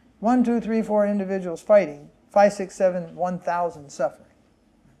 1, 2, 3, 4 individuals fighting, 5, 6, 7, 1,000 suffering.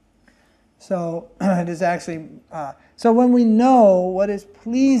 So it is actually, so when we know what is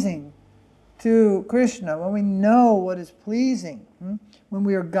pleasing to Krishna, when we know what is pleasing, when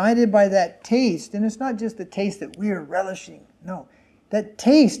we are guided by that taste, and it's not just the taste that we are relishing, no. That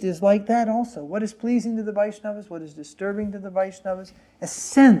taste is like that also. What is pleasing to the Vaishnavas, what is disturbing to the Vaishnavas? A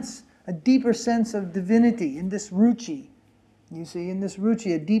sense, a deeper sense of divinity in this ruchi. You see, in this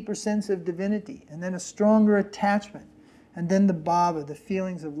ruchi, a deeper sense of divinity, and then a stronger attachment, and then the bhava, the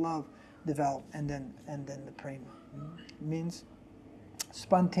feelings of love, develop, and then the prema. It means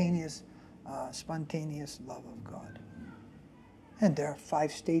spontaneous love of God. And there are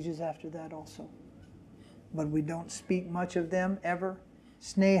 5 stages after that also. But we don't speak much of them ever.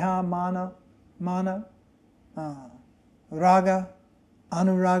 Sneha, mana, raga,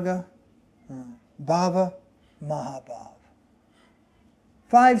 anuraga, bhava, mahabhava.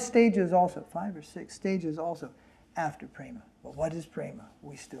 5 stages also, 5 or 6 stages also after prema. But what is prema?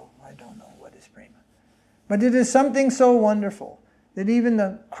 I don't know what is prema. But it is something so wonderful that even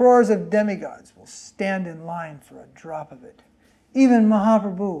the crores of demigods will stand in line for a drop of it. Even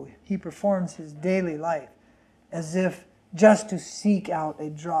Mahaprabhu, he performs his daily life as if just to seek out a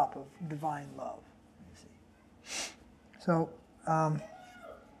drop of divine love. You see. So,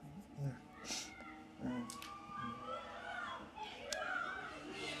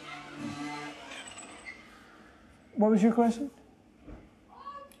 what was your question?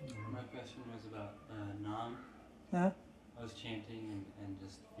 My question was about Nam. Huh? I was chanting and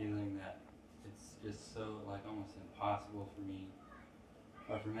just feeling that it's just so almost impossible for me,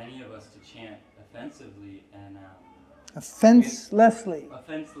 or for many of us to chant offensively and Offenselessly.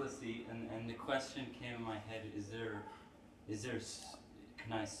 And the question came in my head: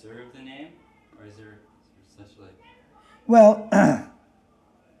 can I serve the name, or is there such Well,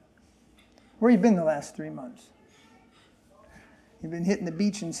 where you been the last 3 months? You've been hitting the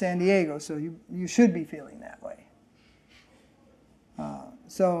beach in San Diego, so you should be feeling that way.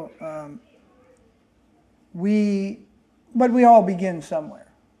 But we all begin somewhere.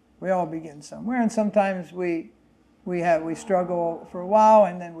 And sometimes we struggle for a while,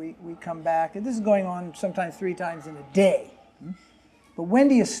 and then we come back. And this is going on sometimes 3 times in a day. But when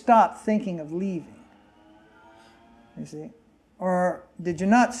do you stop thinking of leaving? You see? Or did you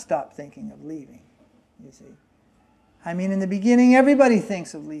not stop thinking of leaving? You see? I mean, in the beginning, everybody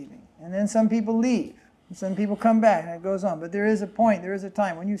thinks of leaving. And then some people leave. And some people come back, and it goes on. But there is a point, there is a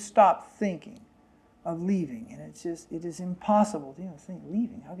time when you stop thinking of leaving. And it is impossible to think,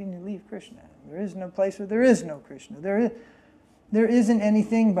 leaving? How can you leave Krishna? There is no place where there is no Krishna. There isn't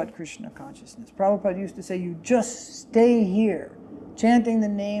anything but Krishna consciousness. Prabhupada used to say, you just stay here, chanting the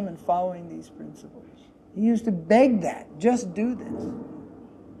name and following these principles. He used to beg that, just do this.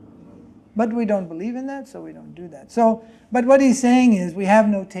 But we don't believe in that, so we don't do that. But what he's saying is, we have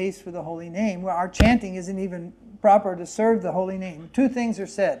no taste for the holy name. Well, our chanting isn't even proper to serve the holy name. 2 things are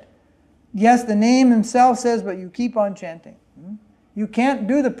said. Yes, the name himself says, but you keep on chanting. You can't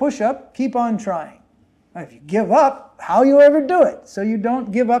do the push-up, keep on trying. Now, if you give up, how you ever do it? So you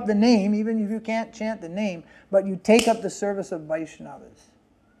don't give up the name, even if you can't chant the name, but you take up the service of Vaishnavas.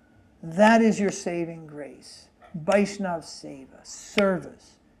 That is your saving grace. Vaishnav Seva,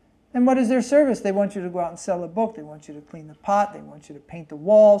 service. And what is their service? They want you to go out and sell a book. They want you to clean the pot. They want you to paint the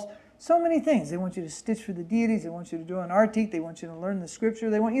walls. So many things. They want you to stitch for the deities. They want you to do an artik. They want you to learn the scripture.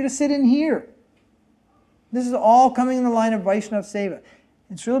 They want you to sit in here. This is all coming in the line of Vaishnav Seva.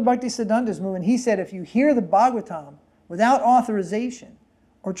 In Srila Bhaktisiddhanta's movement, he said if you hear the Bhagavatam without authorization,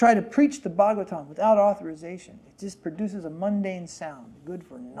 or try to preach the Bhagavatam without authorization, it just produces a mundane sound, good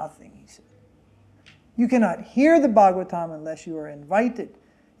for nothing, he said. You cannot hear the Bhagavatam unless you are invited.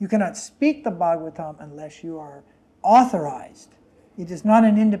 You cannot speak the Bhagavatam unless you are authorized. It is not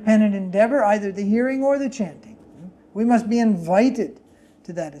an independent endeavor, either the hearing or the chanting. We must be invited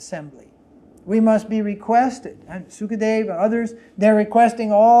to that assembly. We must be requested. And Sukadeva and others, they're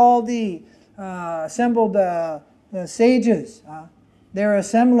requesting all the assembled sages. They're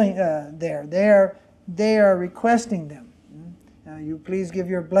assembling there. They are requesting them. You please give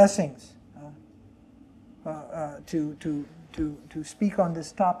your blessings to speak on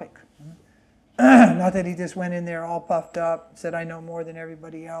this topic. Not that he just went in there all puffed up, said, I know more than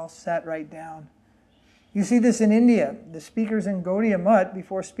everybody else, sat right down. You see this in India. The speakers in Gaudiya Mutt,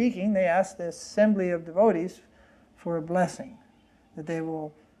 before speaking, they ask the assembly of devotees for a blessing. That they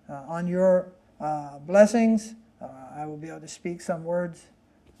will, on your blessings, I will be able to speak some words,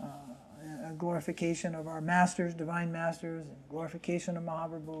 a glorification of our masters, divine masters, and glorification of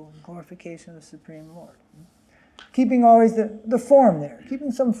Mahaprabhu, and glorification of the Supreme Lord. Keeping always the form there,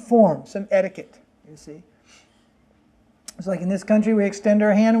 keeping some form, some etiquette, you see. It's like in this country, we extend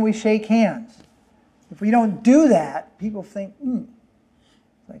our hand and we shake hands. If we don't do that, people think, it's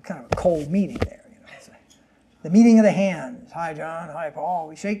like kind of a cold meeting there. You know, it's like the meeting of the hands. Hi, John. Hi, Paul.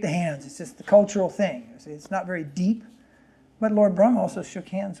 We shake the hands. It's just the cultural thing. You see, it's not very deep. But Lord Brahma also shook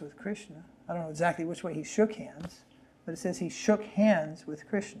hands with Krishna. I don't know exactly which way he shook hands, but it says he shook hands with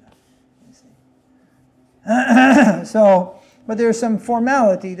Krishna. You see. But there's some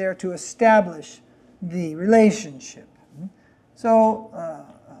formality there to establish the relationship.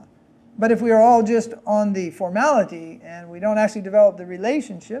 But if we are all just on the formality and we don't actually develop the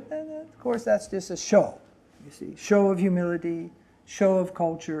relationship, then of course that's just a show. You see, show of humility, show of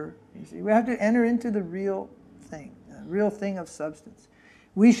culture. You see, we have to enter into the real thing of substance.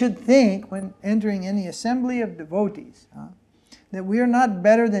 We should think when entering any assembly of devotees that we are not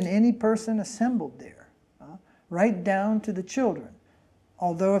better than any person assembled there, right down to the children.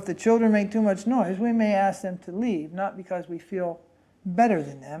 Although if the children make too much noise, we may ask them to leave, not because we feel better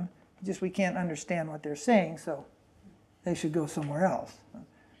than them, just we can't understand what they're saying, so they should go somewhere else.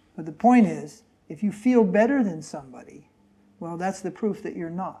 But the point is, if you feel better than somebody, well, that's the proof that you're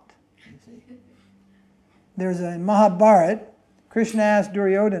not. You see. There's a Mahabharata, Krishna asked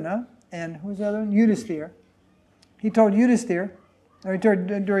Duryodhana, and who's the other one? Yudhisthira. He told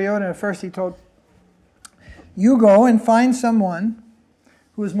Duryodhana first, he told, you go and find someone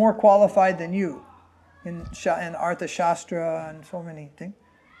who is more qualified than you in Artha Shastra and so many things.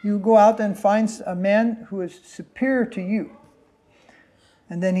 You go out and find a man who is superior to you.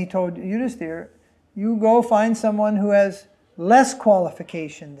 And then he told Yudhisthira, you go find someone who has less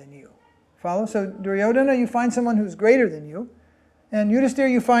qualification than you. Follow? So Duryodhana, you find someone who's greater than you. And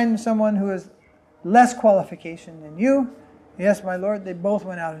Yudhisthira, you find someone who has less qualification than you. Yes, my lord, they both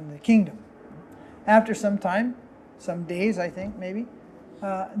went out into the kingdom. After some time, some days I think maybe,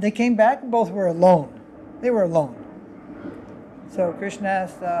 they came back and both were alone. They were alone. So Krishna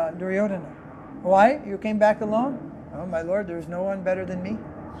asked Duryodhana, why? You came back alone? Oh, my lord, there's no one better than me.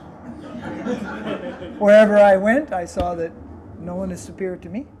 Wherever I went, I saw that no one is superior to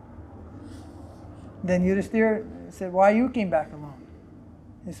me. Then Yudhisthira said, why you came back alone?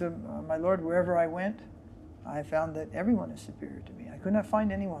 He said, my lord, wherever I went, I found that everyone is superior to me. I could not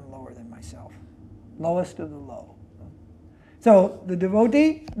find anyone lower than myself. Lowest of the low. So, the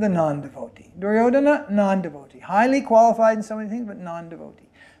devotee, the non-devotee. Duryodhana, non-devotee. Highly qualified in so many things, but non-devotee.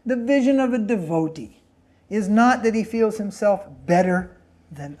 The vision of a devotee is not that he feels himself better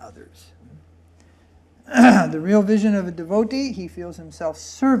than others. The real vision of a devotee, he feels himself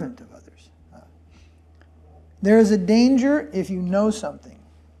servant of others. There is a danger if you know something.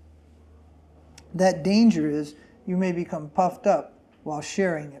 That danger is you may become puffed up while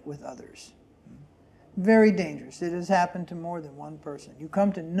sharing it with others. Very dangerous. It has happened to more than one person. You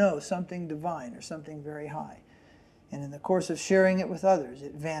come to know something divine or something very high. And in the course of sharing it with others,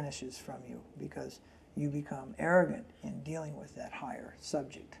 it vanishes from you because you become arrogant in dealing with that higher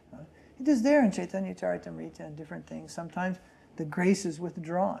subject. It is there in Chaitanya Charitamrita and different things. Sometimes the grace is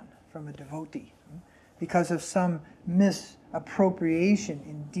withdrawn from a devotee because of some misappropriation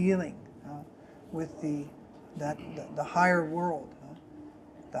in dealing with the higher world.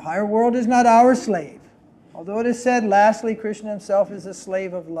 The higher world is not our slave. Although it is said, lastly, Krishna himself is a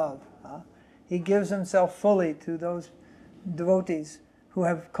slave of love. He gives himself fully to those devotees who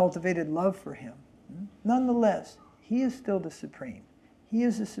have cultivated love for him. Nonetheless, he is still the supreme. He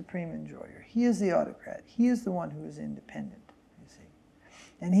is the supreme enjoyer. He is the autocrat. He is the one who is independent, you see.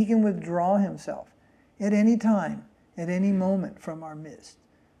 And he can withdraw himself at any time, at any moment from our midst.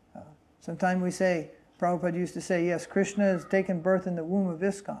 Sometimes we say, Prabhupada used to say, yes, Krishna has taken birth in the womb of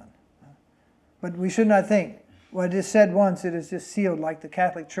ISKCON. But we should not think, well, it is said once, it is just sealed like the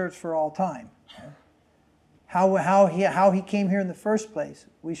Catholic Church for all time. How he came here in the first place,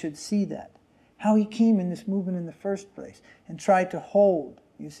 we should see that. How he came in this movement in the first place and tried to hold,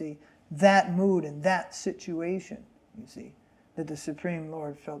 you see, that mood and that situation, you see, that the Supreme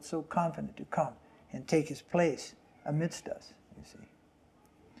Lord felt so confident to come and take his place amidst us, you see.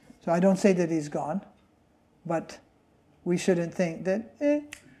 So I don't say that he's gone, but we shouldn't think that,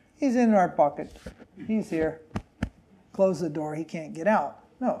 he's in our pocket, he's here, close the door, he can't get out.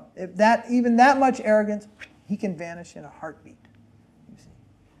 No, if that, even that much arrogance, he can vanish in a heartbeat, you see.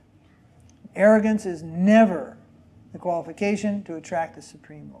 Arrogance is never the qualification to attract the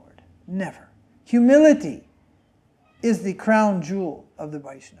Supreme Lord. Never. Humility is the crown jewel of the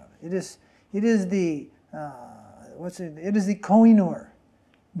Vaiṣṇava. It is the it is the Kohinoor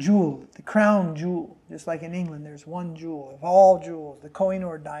jewel, the crown jewel. Just like in England, there's one jewel of all jewels, the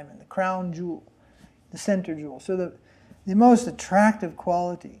Kohinoor diamond, the crown jewel, the center jewel. So the most attractive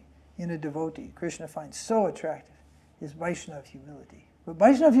quality in a devotee, Krishna finds so attractive, is Vaishnava humility. But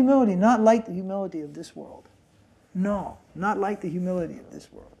Vaishnava humility, not like the humility of this world. No, not like the humility of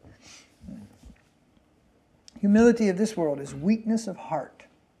this world. Humility of this world is weakness of heart.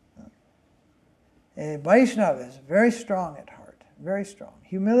 A Vaishnava is very strong at heart, very strong.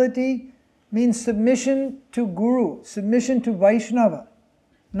 Humility means submission to Guru, submission to Vaishnava,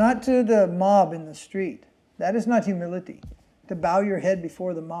 not to the mob in the street. That is not humility, to bow your head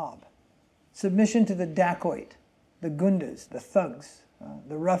before the mob. Submission to the dacoit, the gundas, the thugs,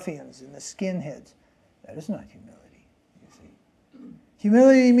 the ruffians and the skinheads. That is not humility, you see.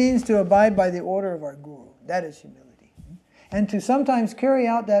 Humility means to abide by the order of our Guru. That is humility. And to sometimes carry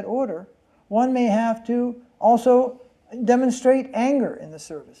out that order, one may have to also demonstrate anger in the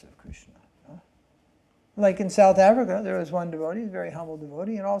service of Krishna. Like in South Africa, there was one devotee, a very humble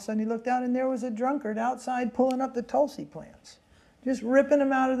devotee, and all of a sudden he looked out and there was a drunkard outside pulling up the tulsi plants, just ripping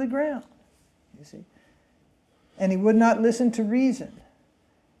them out of the ground, you see. And he would not listen to reason.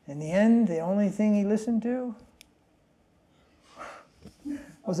 In the end, the only thing he listened to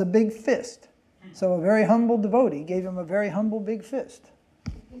was a big fist. So a very humble devotee gave him a very humble big fist.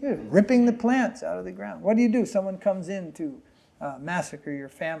 Ripping the plants out of the ground. What do? Someone comes in to massacre your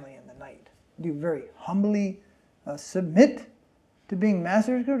family in the night. Do you very humbly submit to being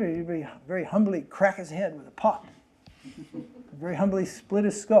massacred, or do you very humbly crack his head with a pot? Very humbly split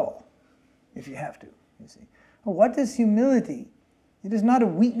his skull, if you have to, you see. Well, what is humility? It is not a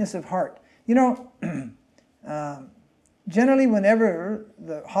weakness of heart. You know, generally whenever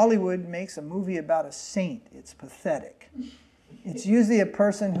Hollywood makes a movie about a saint, it's pathetic. It's usually a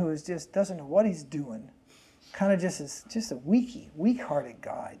person who just doesn't know what he's doing. Kind of just a weak-hearted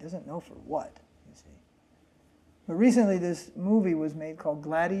guy, doesn't know for what, you see. But recently this movie was made called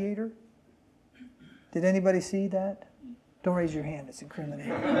Gladiator. Did anybody see that? Don't raise your hand, it's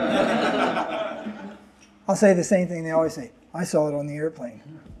incriminating. I'll say the same thing they always say. I saw it on the airplane.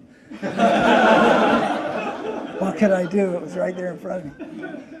 What could I do? It was right there in front of me.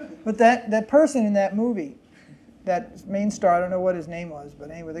 But that person in that movie, that main star, I don't know what his name was, but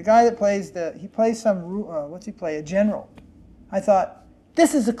anyway, the guy that plays he plays some, what's he play? A general. I thought,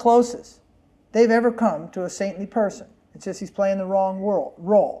 this is the closest they've ever come to a saintly person. It's just he's playing the wrong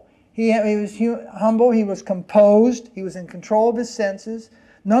role. He was humble, he was composed, he was in control of his senses.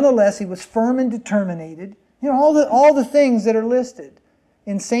 Nonetheless, he was firm and determined. You know, all the things that are listed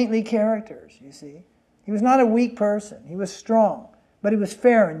in saintly characters, you see. He was not a weak person. He was strong, but he was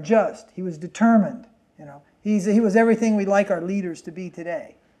fair and just. He was determined, you know. He was everything we'd like our leaders to be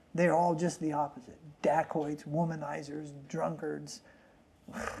today. They're all just the opposite. Dacoits, womanizers, drunkards,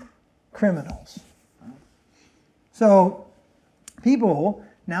 criminals. So people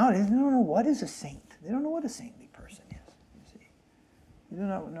nowadays, they don't know what is a saint. They don't know what a saintly person is, you see. They do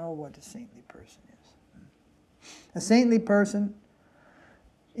not know what a saintly person is. A saintly person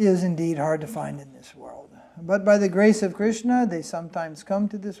is indeed hard to find in this world. But by the grace of Krishna, they sometimes come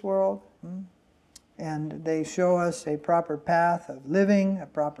to this world, and they show us a proper path of living, a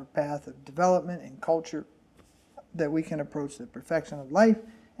proper path of development and culture, that we can approach the perfection of life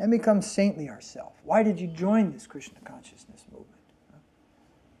and become saintly ourselves. Why did you join this Krishna consciousness movement?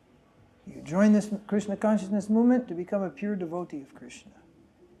 You joined this Krishna consciousness movement to become a pure devotee of Krishna.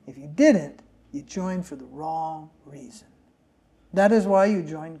 If you didn't, you joined for the wrong reason. That is why you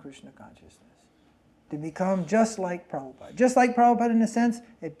joined Krishna consciousness. To become just like Prabhupada. Just like Prabhupada in a sense,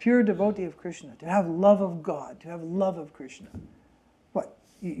 a pure devotee of Krishna. To have love of God, to have love of Krishna. What?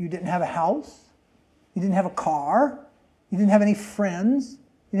 You didn't have a house. You didn't have a car. You didn't have any friends.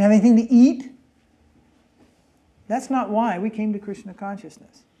 You didn't have anything to eat. That's not why we came to Krishna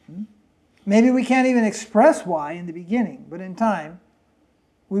consciousness. Maybe we can't even express why in the beginning, but in time,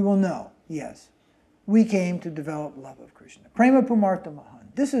 we will know, yes, we came to develop love of Krishna. Prema Pumartha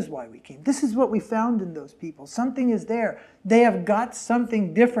Mahan. This is why we came. This is what we found in those people. Something is there. They have got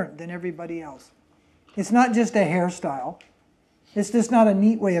something different than everybody else. It's not just a hairstyle. It's just not a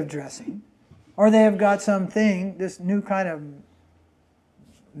neat way of dressing. Or they have got something, this new kind of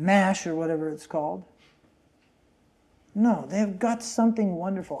mash or whatever it's called. No, they have got something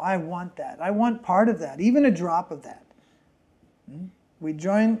wonderful. I want that. I want part of that, even a drop of that. We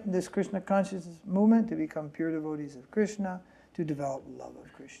join this Krishna consciousness movement to become pure devotees of Krishna, to develop love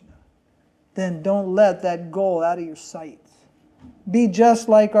of Krishna. Then don't let that goal out of your sights. Be just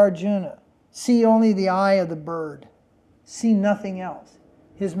like Arjuna. See only the eye of the bird. See nothing else.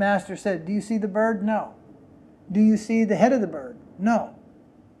 His master said, do you see the bird? No. Do you see the head of the bird? No.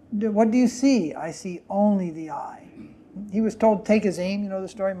 What do you see? I see only the eye. He was told, take his aim. You know the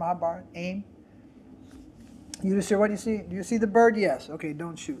story, Mahabharata? Aim. Yudhishthira, what do you see? Do you see the bird? Yes. Okay,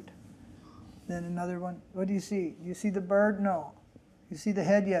 don't shoot. Then another one. What do you see? Do you see the bird? No. You see the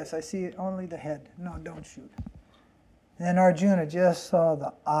head? Yes, I see only the head. No, don't shoot. Then Arjuna just saw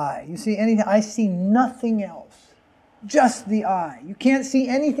the eye. You see anything? I see nothing else. Just the eye. You can't see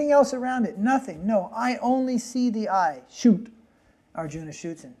anything else around it. Nothing. No, I only see the eye. Shoot. Arjuna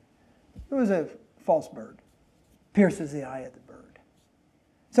shoots him. It was a false bird. Pierces the eye of the bird.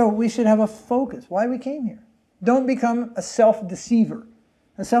 So we should have a focus. Why we came here. Don't become a self-deceiver.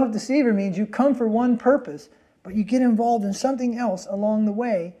 A self-deceiver means you come for one purpose, but you get involved in something else along the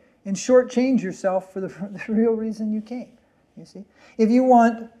way and shortchange yourself for the real reason you came. You see? If you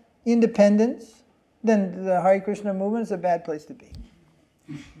want independence, then the Hare Krishna movement is a bad place to be.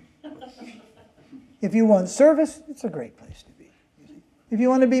 If you want service, it's a great place to be. You see? If you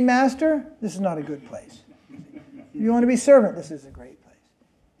want to be master, this is not a good place. If you want to be servant, this is a great place.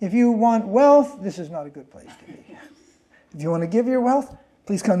 If you want wealth, this is not a good place to be. If you want to give your wealth,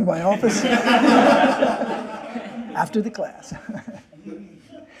 please come to my office after the class.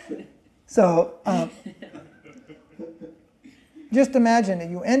 So, just imagine that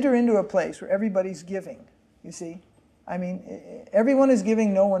you enter into a place where everybody's giving, you see. I mean, everyone is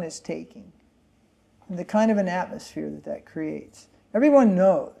giving, no one is taking. And the kind of an atmosphere that creates. Everyone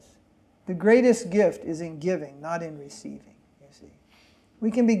knows the greatest gift is in giving, not in receiving, you see. We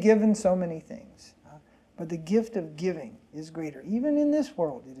can be given so many things, but the gift of giving is greater. Even in this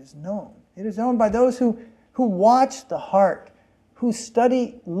world, it is known. It is known by those who watch the heart, who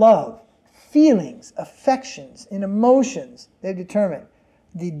study love, feelings, affections, and emotions. They determine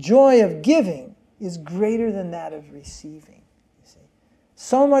the joy of giving is greater than that of receiving, you see.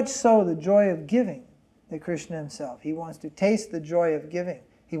 So much so, the joy of giving, that Krishna himself, he wants to taste the joy of giving.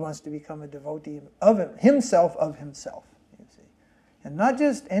 He wants to become a devotee of himself, you see. And not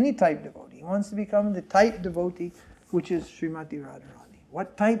just any type devotee. He wants to become the type devotee, which is Śrīmatī Rādhārāṇī.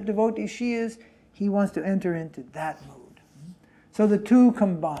 What type devotee she is, he wants to enter into that mood. So the two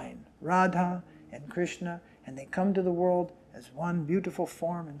combine, Radha and Krishna, and they come to the world as one beautiful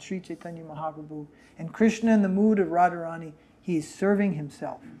form in Sri Chaitanya Mahaprabhu. And Krishna, in the mood of Radharani, he is serving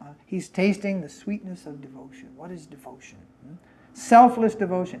himself. He's tasting the sweetness of devotion. What is devotion? Selfless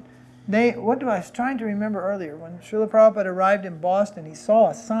devotion. I was trying to remember earlier, when Srila Prabhupada arrived in Boston, he saw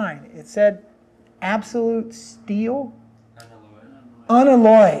a sign. It said, absolute steel?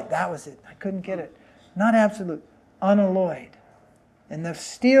 Unalloyed. That was it. I couldn't get it. Not absolute. Unalloyed. And the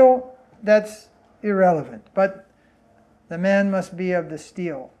steel, that's irrelevant. But the man must be of the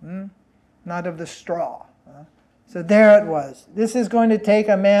steel, not of the straw. So there it was. This is going to take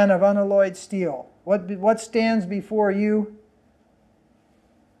a man of unalloyed steel. What stands before you?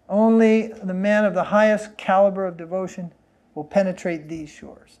 Only the man of the highest caliber of devotion will penetrate these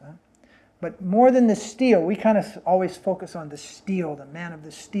shores. But more than the steel, we kind of always focus on the steel, the man of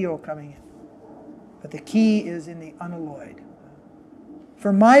the steel coming in. But the key is in the unalloyed.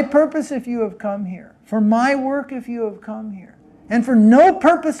 For my purpose, if you have come here. For my work, if you have come here. And for no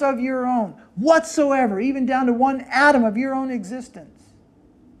purpose of your own whatsoever, even down to one atom of your own existence.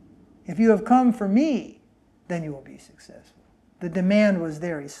 If you have come for me, then you will be successful. The demand was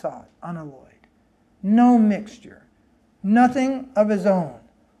there, he saw it, unalloyed. No mixture. Nothing of his own.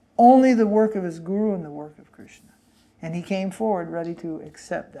 Only the work of his guru and the work of Krishna. And he came forward ready to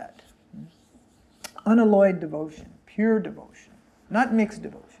accept that. Unalloyed devotion, pure devotion, not mixed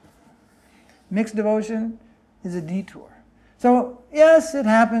devotion. Mixed devotion is a detour. So, yes, it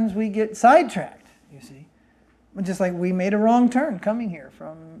happens, we get sidetracked, you see. Just like we made a wrong turn coming here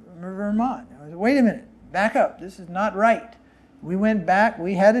from Vermont. Wait a minute, back up. This is not right. We went back.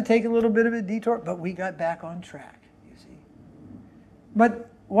 We had to take a little bit of a detour, but we got back on track, you see. But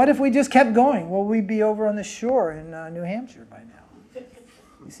what if we just kept going? Well, we'd be over on the shore in New Hampshire by now.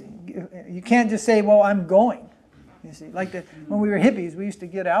 You see, you can't just say, well, I'm going. You see, like when we were hippies, we used to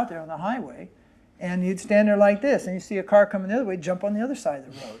get out there on the highway, and you'd stand there like this, and you see a car coming the other way, jump on the other side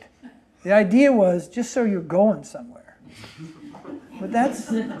of the road. The idea was just so you're going somewhere. But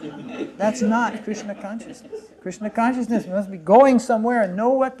that's not Krishna consciousness. Krishna consciousness must be going somewhere and know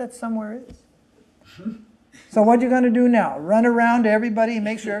what that somewhere is. So what you're going to do now? Run around to everybody and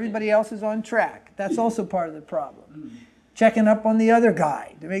make sure everybody else is on track. That's also part of the problem. Checking up on the other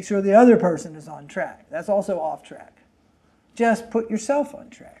guy to make sure the other person is on track. That's also off track. Just put yourself on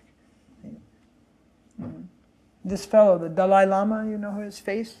track. This fellow, the Dalai Lama, you know his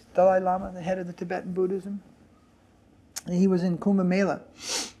face? Dalai Lama, the head of the Tibetan Buddhism. He was in Kumbh Mela.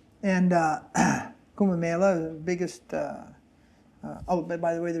 And Kumbh Mela, the biggest... oh, but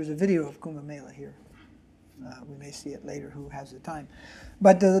by the way, there's a video of Kumbh Mela here. We may see it later, who has the time.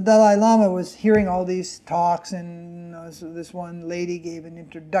 But the Dalai Lama was hearing all these talks, and so this one lady gave an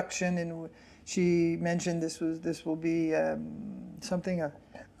introduction, and she mentioned this will be something,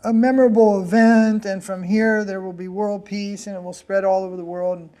 a memorable event, and from here there will be world peace, and it will spread all over the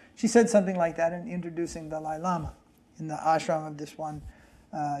world. And she said something like that in introducing Dalai Lama in the ashram of this one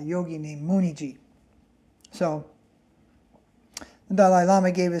yogi named Muniji. So the Dalai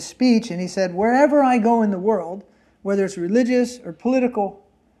Lama gave his speech, and he said, wherever I go in the world, whether it's religious or political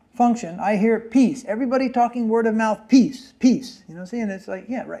function, I hear peace. Everybody talking word of mouth, peace, peace. You know, see, and it's like,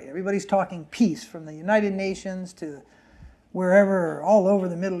 yeah, right. Everybody's talking peace, from the United Nations to wherever, all over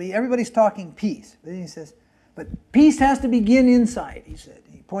the Middle East. Everybody's talking peace. But then he says, but peace has to begin inside, he said.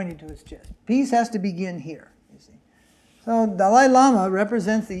 He pointed to his chest. Peace has to begin here, you see. So Dalai Lama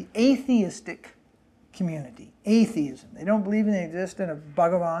represents the atheistic community. Atheism. They don't believe in the existence of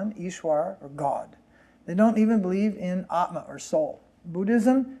Bhagavan, Ishwar, or God. They don't even believe in Atma, or soul.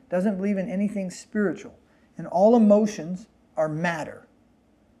 Buddhism doesn't believe in anything spiritual. And all emotions are matter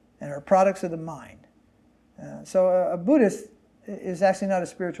and are products of the mind. So a Buddhist is actually not a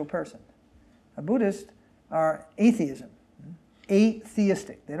spiritual person. A Buddhist are atheism,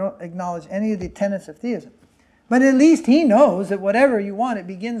 atheistic. They don't acknowledge any of the tenets of theism. But at least he knows that whatever you want, it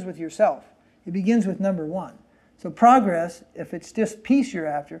begins with yourself. It begins with number one. So progress, if it's just peace you're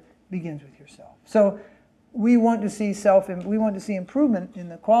after, begins with yourself. So we want to see we want to see improvement in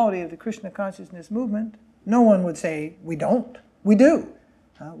the quality of the Krishna consciousness movement. No one would say we don't. We do.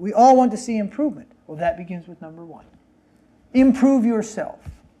 We all want to see improvement. Well, that begins with number one. Improve yourself.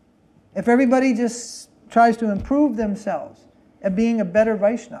 If everybody just tries to improve themselves at being a better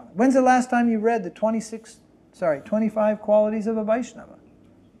Vaiṣṇava. When's the last time you read the 25 qualities of a Vaiṣṇava?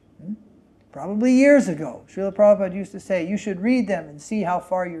 Probably years ago. Śrīla Prabhupada used to say, you should read them and see how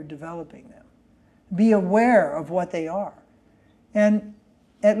far you're developing them. Be aware of what they are. And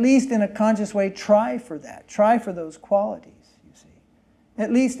at least in a conscious way, try for that. Try for those qualities, you see.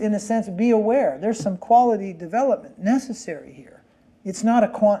 At least in a sense, be aware. There's some quality development necessary here. It's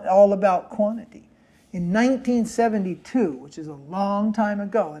not all about quantity. In 1972, which is a long time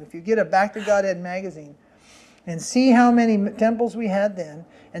ago, and if you get a Back to Godhead magazine and see how many temples we had then,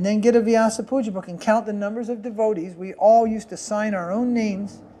 and then get a Vyasa Puja book and count the numbers of devotees, we all used to sign our own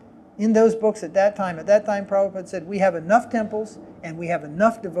names in those books at that time. At that time, Prabhupada said, we have enough temples and we have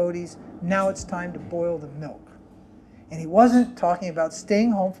enough devotees. Now it's time to boil the milk. And he wasn't talking about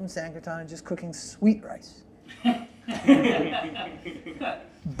staying home from Sankirtan and just cooking sweet rice.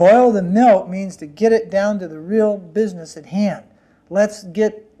 Boil the milk means to get it down to the real business at hand. Let's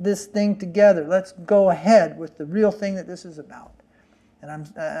get this thing together. Let's go ahead with the real thing that this is about.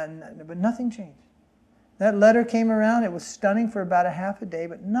 But nothing changed. That letter came around. It was stunning for about a half a day,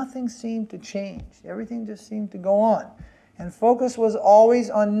 but nothing seemed to change. Everything just seemed to go on. And focus was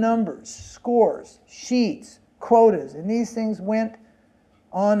always on numbers, scores, sheets, quotas. And these things went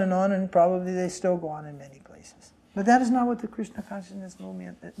on, and probably they still go on in many places. But that is not what the Krishna consciousness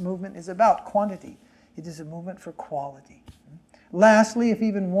movement is about, quantity. It is a movement for quality. Lastly, if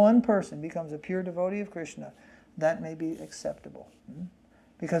even one person becomes a pure devotee of Krishna, that may be acceptable,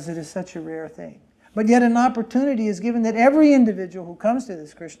 because it is such a rare thing. But yet an opportunity is given that every individual who comes to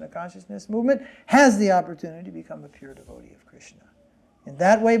this Krishna consciousness movement has the opportunity to become a pure devotee of Krishna. In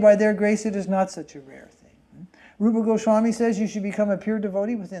that way, by their grace, it is not such a rare thing. Rupa Goswami says you should become a pure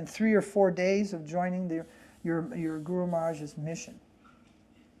devotee within 3 or 4 days of joining your Guru Maharaj's mission.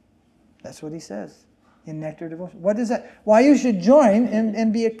 That's what he says in Nectar Devotion. What is that? Why you should join and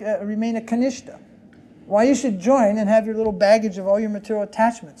remain a Kanishta. why you should join and have your little baggage of all your material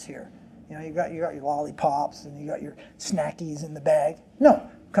attachments here. You know, you got your lollipops and you got your snackies in the bag. No,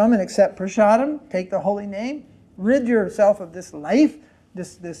 come and accept prasadam, take the holy name, rid yourself of this life,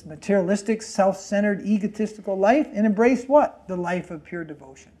 this materialistic, self-centered, egotistical life, and embrace what? The life of pure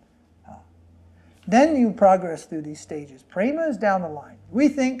devotion. Then you progress through these stages. Prema is down the line. We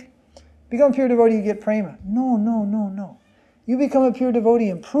think, become a pure devotee, you get prema. No, no, no, no. You become a pure devotee,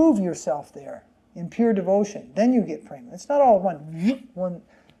 improve yourself there in pure devotion. Then you get prema. It's not all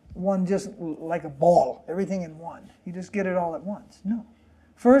one just like a ball, everything in one. You just get it all at once. No.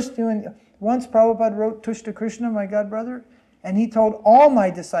 First, once Prabhupada wrote Tushta Krishna, my god brother, and he told all my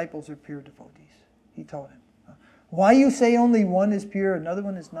disciples are pure devotees. He told him. Why you say only one is pure, another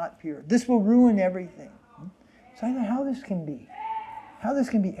one is not pure? This will ruin everything. So I thought, how this can be? How this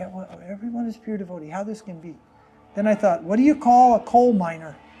can be? Everyone is pure devotee. How this can be? Then I thought, what do you call a coal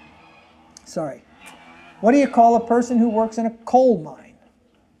miner? Sorry. What do you call a person who works in a coal mine?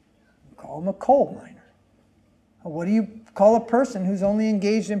 You call him a coal miner. What do you call a person who's only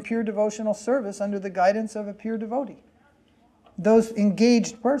engaged in pure devotional service under the guidance of a pure devotee? Those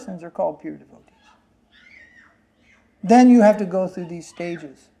engaged persons are called pure devotees. Then you have to go through these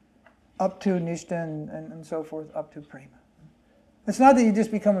stages, up to Nishta and so forth, up to Prema. It's not that you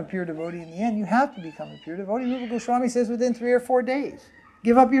just become a pure devotee in the end. You have to become a pure devotee. Rupa Goswami says within 3 or 4 days.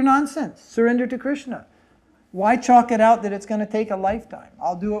 Give up your nonsense. Surrender to Krishna. Why chalk it out that it's going to take a lifetime?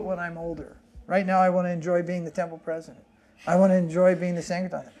 I'll do it when I'm older. Right now I want to enjoy being the temple president. I want to enjoy being the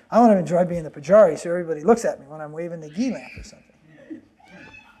Sankirtan. I want to enjoy being the Pujari so everybody looks at me when I'm waving the ghee lamp or something.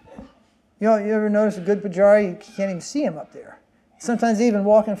 You ever notice a good Pujari? You can't even see him up there. Sometimes they even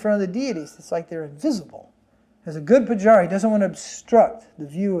walk in front of the deities. It's like they're invisible. As a good Pujari, he doesn't want to obstruct the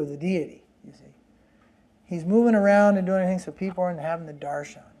view of the deity, you see. He's moving around and doing things so people aren't having the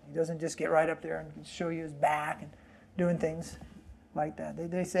darshan. He doesn't just get right up there and show you his back and doing things like that.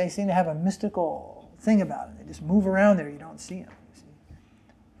 They seem to have a mystical thing about it. They just move around there. You don't see him, you see.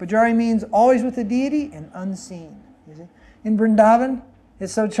 Pujari means always with the deity and unseen, you see. In Vrindavan,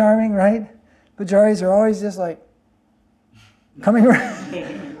 it's so charming, right? Pujaris are always just like coming around.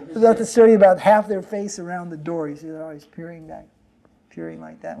 I was about to show you about half their face around the door. You see, they're always peering back, peering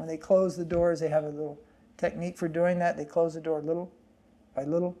like that. When they close the doors, they have a little technique for doing that. They close the door little by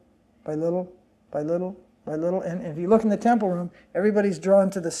little, by little, by little, by little. And if you look in the temple room, everybody's drawn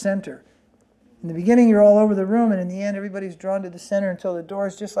to the center. In the beginning, you're all over the room, and in the end, everybody's drawn to the center until the door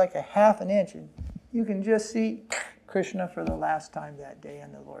is just like a half an inch. And you can just see Krishna for the last time that day,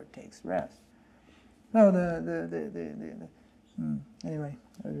 and the Lord takes rest. No, anyway,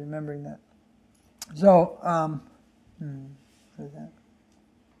 I was remembering that. So, what is that?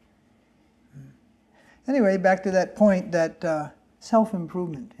 Anyway, back to that point that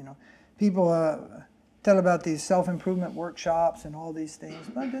self-improvement, people tell about these self-improvement workshops and all these things,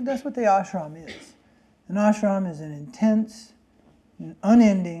 but that's what the ashram is. An ashram is an intense,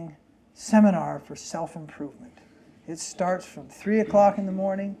 unending seminar for self-improvement. It starts from 3 o'clock in the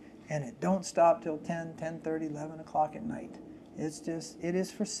morning and it don't stop till 10, 10:30, 11 o'clock at night. It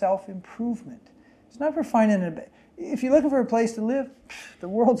is for self-improvement. It's not for finding if you're looking for a place to live, the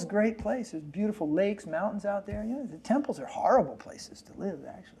world's a great place. There's beautiful lakes, mountains out there. The temples are horrible places to live,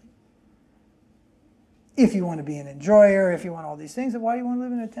 actually. If you want to be an enjoyer, if you want all these things, then why do you want to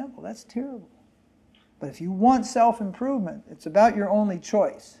live in a temple? That's terrible. But if you want self-improvement, it's about your only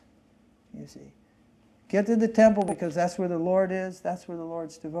choice, you see. Get to the temple because that's where the Lord is, that's where the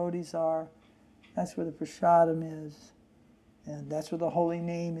Lord's devotees are, that's where the prasadam is, and that's where the holy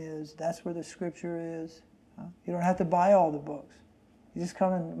name is, that's where the scripture is. You don't have to buy all the books. You just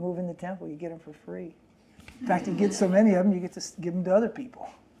come and move in the temple, you get them for free. In fact, you get so many of them, you get to give them to other people.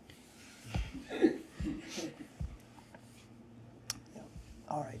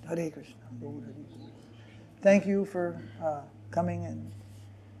 All right, Hare Krishna. Thank you for coming and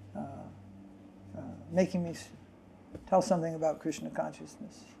making me tell something about Krishna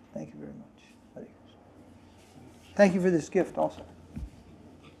consciousness. Thank you very much. Hare Krishna. Thank you for this gift also.